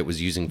other day that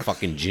was using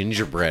fucking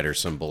gingerbread or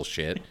some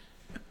bullshit.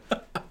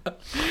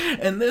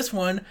 And this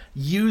one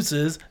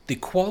uses the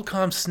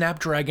Qualcomm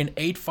Snapdragon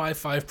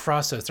 855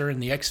 processor in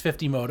the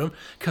X50 modem,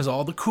 because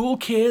all the cool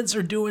kids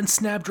are doing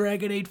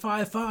Snapdragon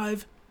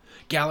 855.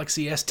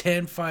 Galaxy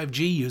S10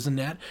 5G using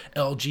that,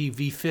 LG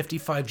V50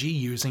 5G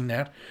using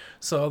that.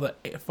 So the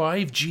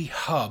 5G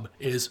hub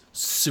is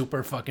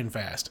super fucking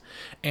fast.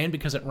 And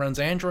because it runs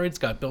Android, it's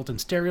got built-in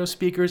stereo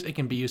speakers, it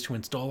can be used to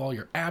install all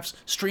your apps,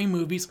 stream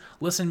movies,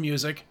 listen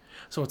music.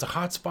 So it's a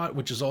hotspot,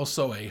 which is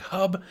also a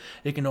hub.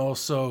 It can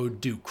also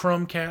do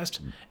Chromecast.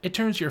 It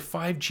turns your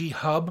 5G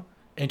hub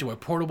into a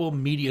portable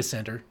media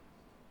center.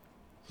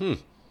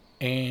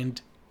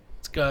 And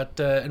it's got,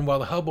 and while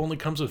the hub only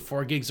comes with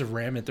 4 gigs of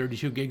RAM and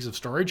 32 gigs of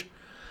storage,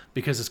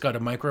 because it's got a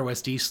micro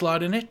SD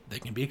slot in it, they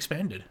can be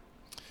expanded.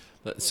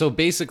 So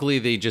basically,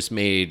 they just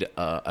made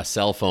a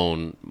cell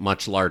phone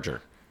much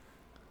larger.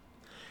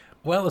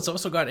 Well, it's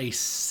also got a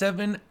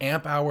 7.6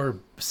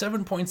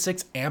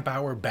 amp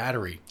hour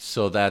battery.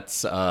 So that's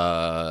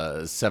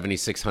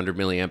 7,600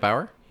 milliamp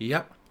hour.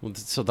 Yep. Well,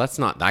 so that's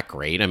not that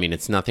great. I mean,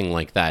 it's nothing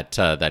like that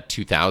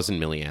 2,000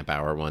 milliamp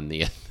hour one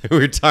we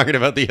were talking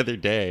about the other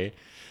day.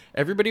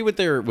 Everybody with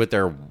their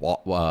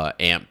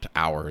amp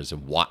hours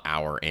and watt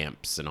hour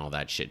amps and all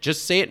that shit.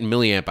 Just say it in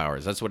milliamp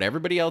hours. That's what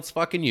everybody else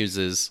fucking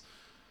uses.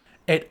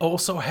 It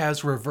also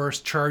has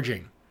reverse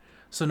charging.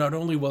 So not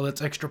only will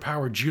its extra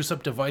power juice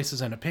up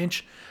devices in a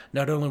pinch,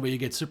 not only will you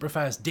get super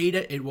fast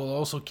data, it will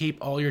also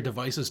keep all your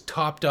devices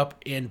topped up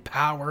in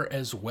power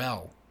as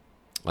well.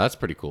 That's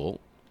pretty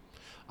cool.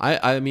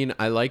 I mean,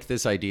 I like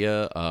this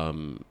idea.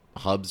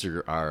 hubs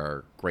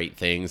are great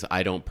things.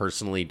 I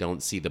personally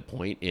don't see the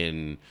point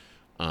in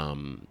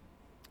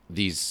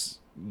these,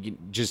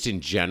 just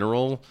in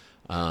general,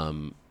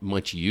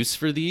 much use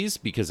for these,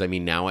 because I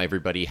mean, now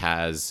everybody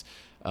has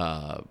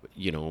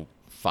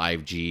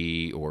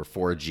 5G or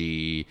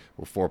 4G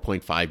or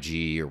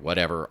 4.5G or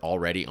whatever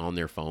already on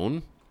their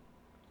phone.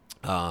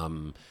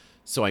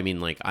 So I mean,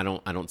 like, I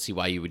don't see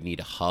why you would need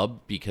a hub,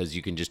 because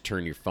you can just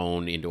turn your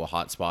phone into a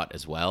hotspot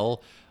as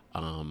well.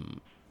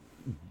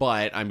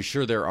 But I'm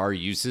sure there are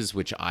uses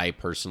which I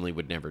personally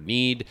would never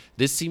need.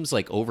 This seems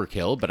like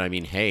overkill, but I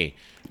mean, hey,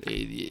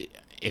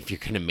 if you're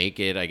going to make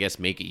it, I guess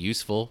make it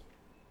useful,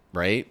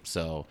 right?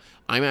 So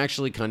I'm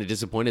actually kind of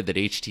disappointed that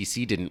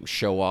HTC didn't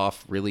show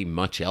off really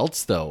much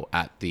else, though,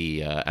 at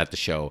the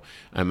show.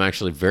 I'm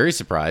actually very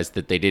surprised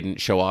that they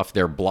didn't show off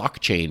their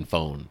blockchain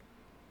phone.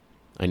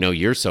 I know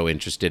you're so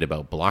interested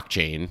about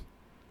blockchain.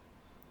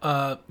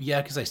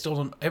 Yeah, because I still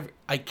don't.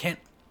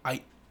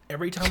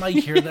 Every time I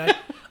hear that,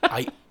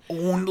 I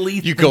only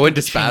you think go of into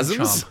a chain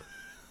spasms. chomp.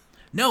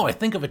 No, I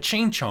think of a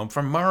chain chomp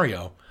from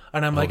Mario,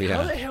 and I'm like, yeah.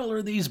 how the hell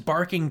are these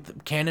barking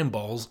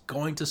cannonballs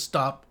going to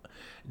stop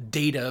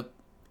data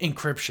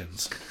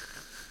encryptions?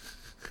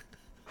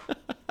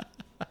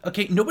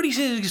 Okay, nobody's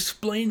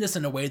explained this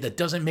in a way that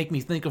doesn't make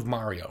me think of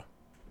Mario.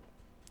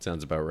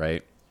 Sounds about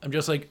right. I'm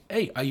just like,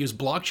 hey, I use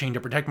blockchain to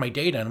protect my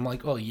data. And I'm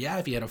like, oh, yeah,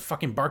 if you had a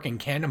fucking barking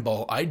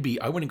cannonball, I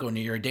wouldn't go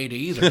near your data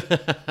either.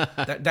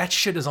 that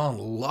shit is on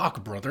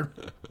lock, brother.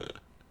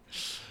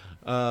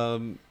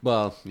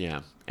 Well,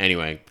 yeah.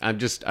 Anyway,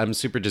 I'm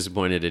super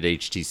disappointed at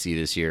HTC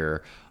this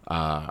year.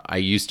 I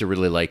used to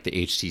really like the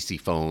HTC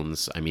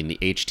phones. I mean, the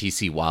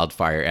HTC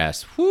Wildfire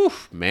S, whew,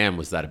 man,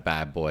 was that a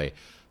bad boy.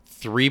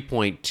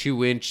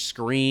 3.2-inch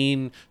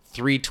screen,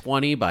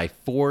 320 by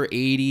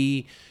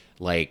 480,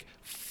 like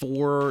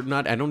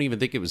I don't even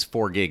think it was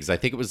 4 gigs. I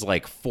think it was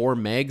like 4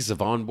 megs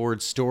of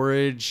onboard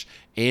storage,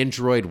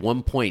 Android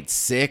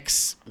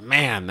 1.6.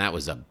 Man, that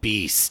was a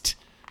beast.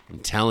 I'm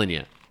telling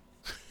you.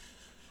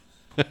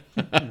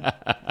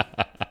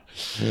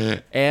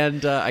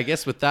 And I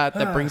guess with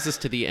that brings us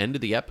to the end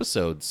of the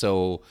episode.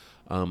 So,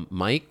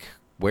 Mike,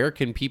 where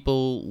can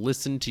people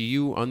listen to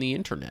you on the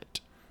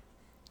internet?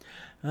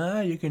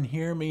 You can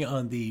hear me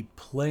on the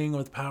Playing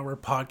with Power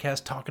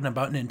podcast talking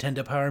about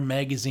Nintendo Power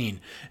magazine.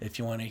 If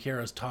you want to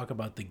hear us talk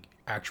about the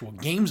actual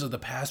games of the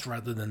past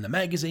rather than the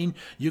magazine,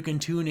 you can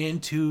tune in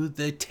to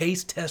the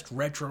Taste Test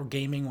Retro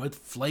Gaming with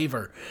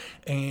Flavor.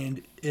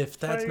 And if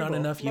that's not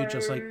enough, you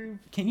just like,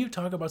 can you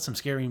talk about some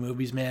scary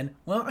movies, man?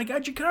 Well, I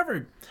got you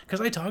covered,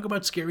 because I talk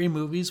about scary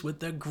movies with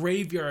the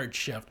Graveyard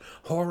Shift,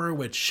 horror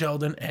with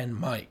Sheldon and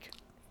Mike.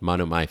 One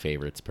of my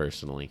favorites,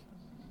 personally.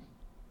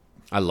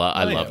 I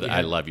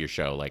love your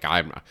show. Like,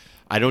 I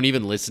don't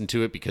even listen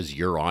to it because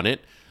you're on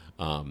it.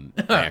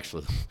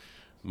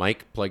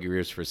 Mike, plug your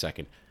ears for a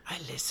second. I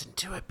listen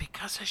to it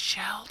because of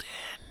Sheldon.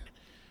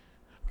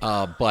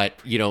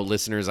 But,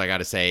 listeners, I got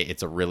to say,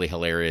 it's a really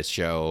hilarious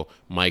show.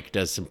 Mike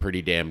does some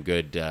pretty damn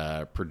good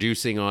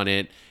producing on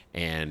it,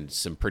 and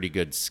some pretty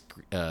good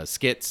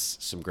skits,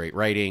 some great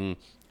writing,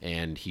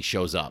 and he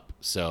shows up.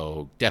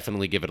 So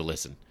definitely give it a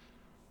listen.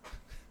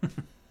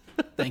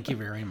 Thank you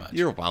very much.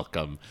 You're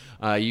welcome.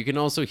 You can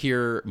also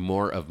hear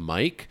more of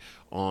Mike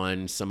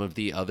on some of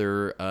the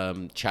other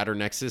Chatter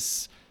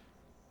Nexus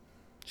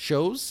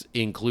shows,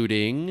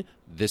 including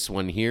this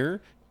one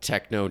here,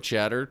 Techno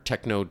Chatter,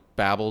 Techno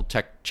Babble,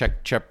 Check 1,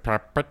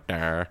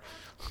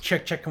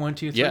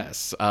 2, 3.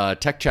 Yes,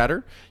 Tech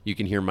Chatter. You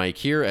can hear Mike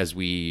here as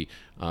we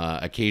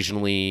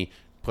occasionally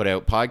put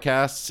out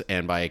podcasts,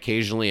 and by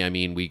occasionally I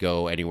mean we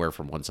go anywhere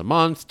from once a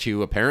month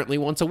to apparently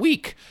once a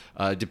week,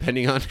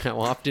 depending on how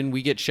often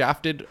we get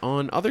shafted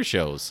on other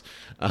shows.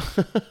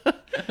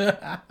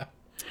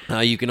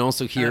 You can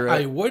also hear.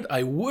 I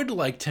would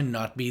like to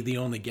not be the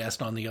only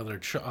guest on the other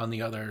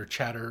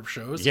Chatter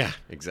shows. Yeah,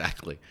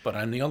 exactly. But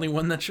I'm the only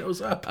one that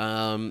shows up.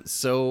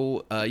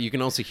 So you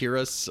can also hear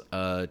us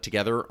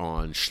together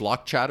on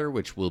Schlock Chatter,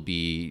 which will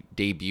be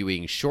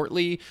debuting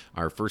shortly.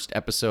 Our first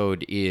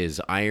episode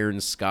is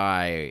Iron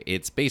Sky.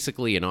 It's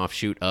basically an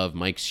offshoot of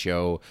Mike's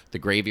show, The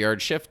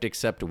Graveyard Shift,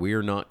 except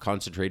we're not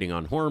concentrating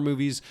on horror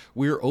movies.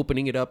 We're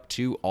opening it up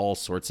to all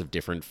sorts of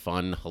different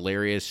fun,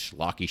 hilarious,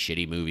 schlocky,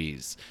 shitty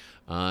movies.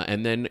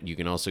 And then you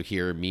can also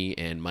hear me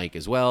and Mike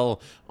as well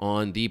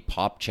on the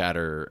Pop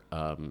Chatter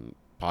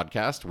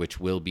podcast, which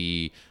will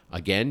be,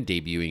 again,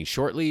 debuting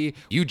shortly.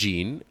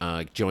 Eugene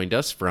joined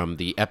us from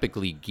the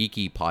Epically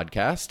Geeky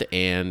podcast,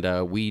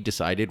 and we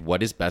decided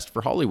what is best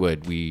for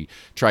Hollywood. We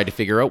tried to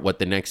figure out what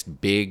the next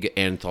big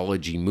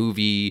anthology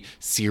movie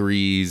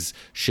series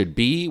should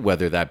be,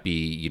 whether that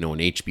be, an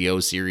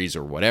HBO series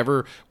or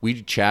whatever.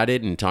 We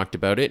chatted and talked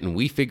about it, and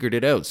we figured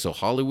it out. So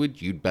Hollywood,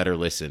 you'd better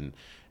listen.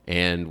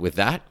 And with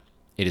that,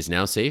 it is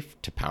now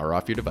safe to power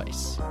off your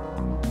device.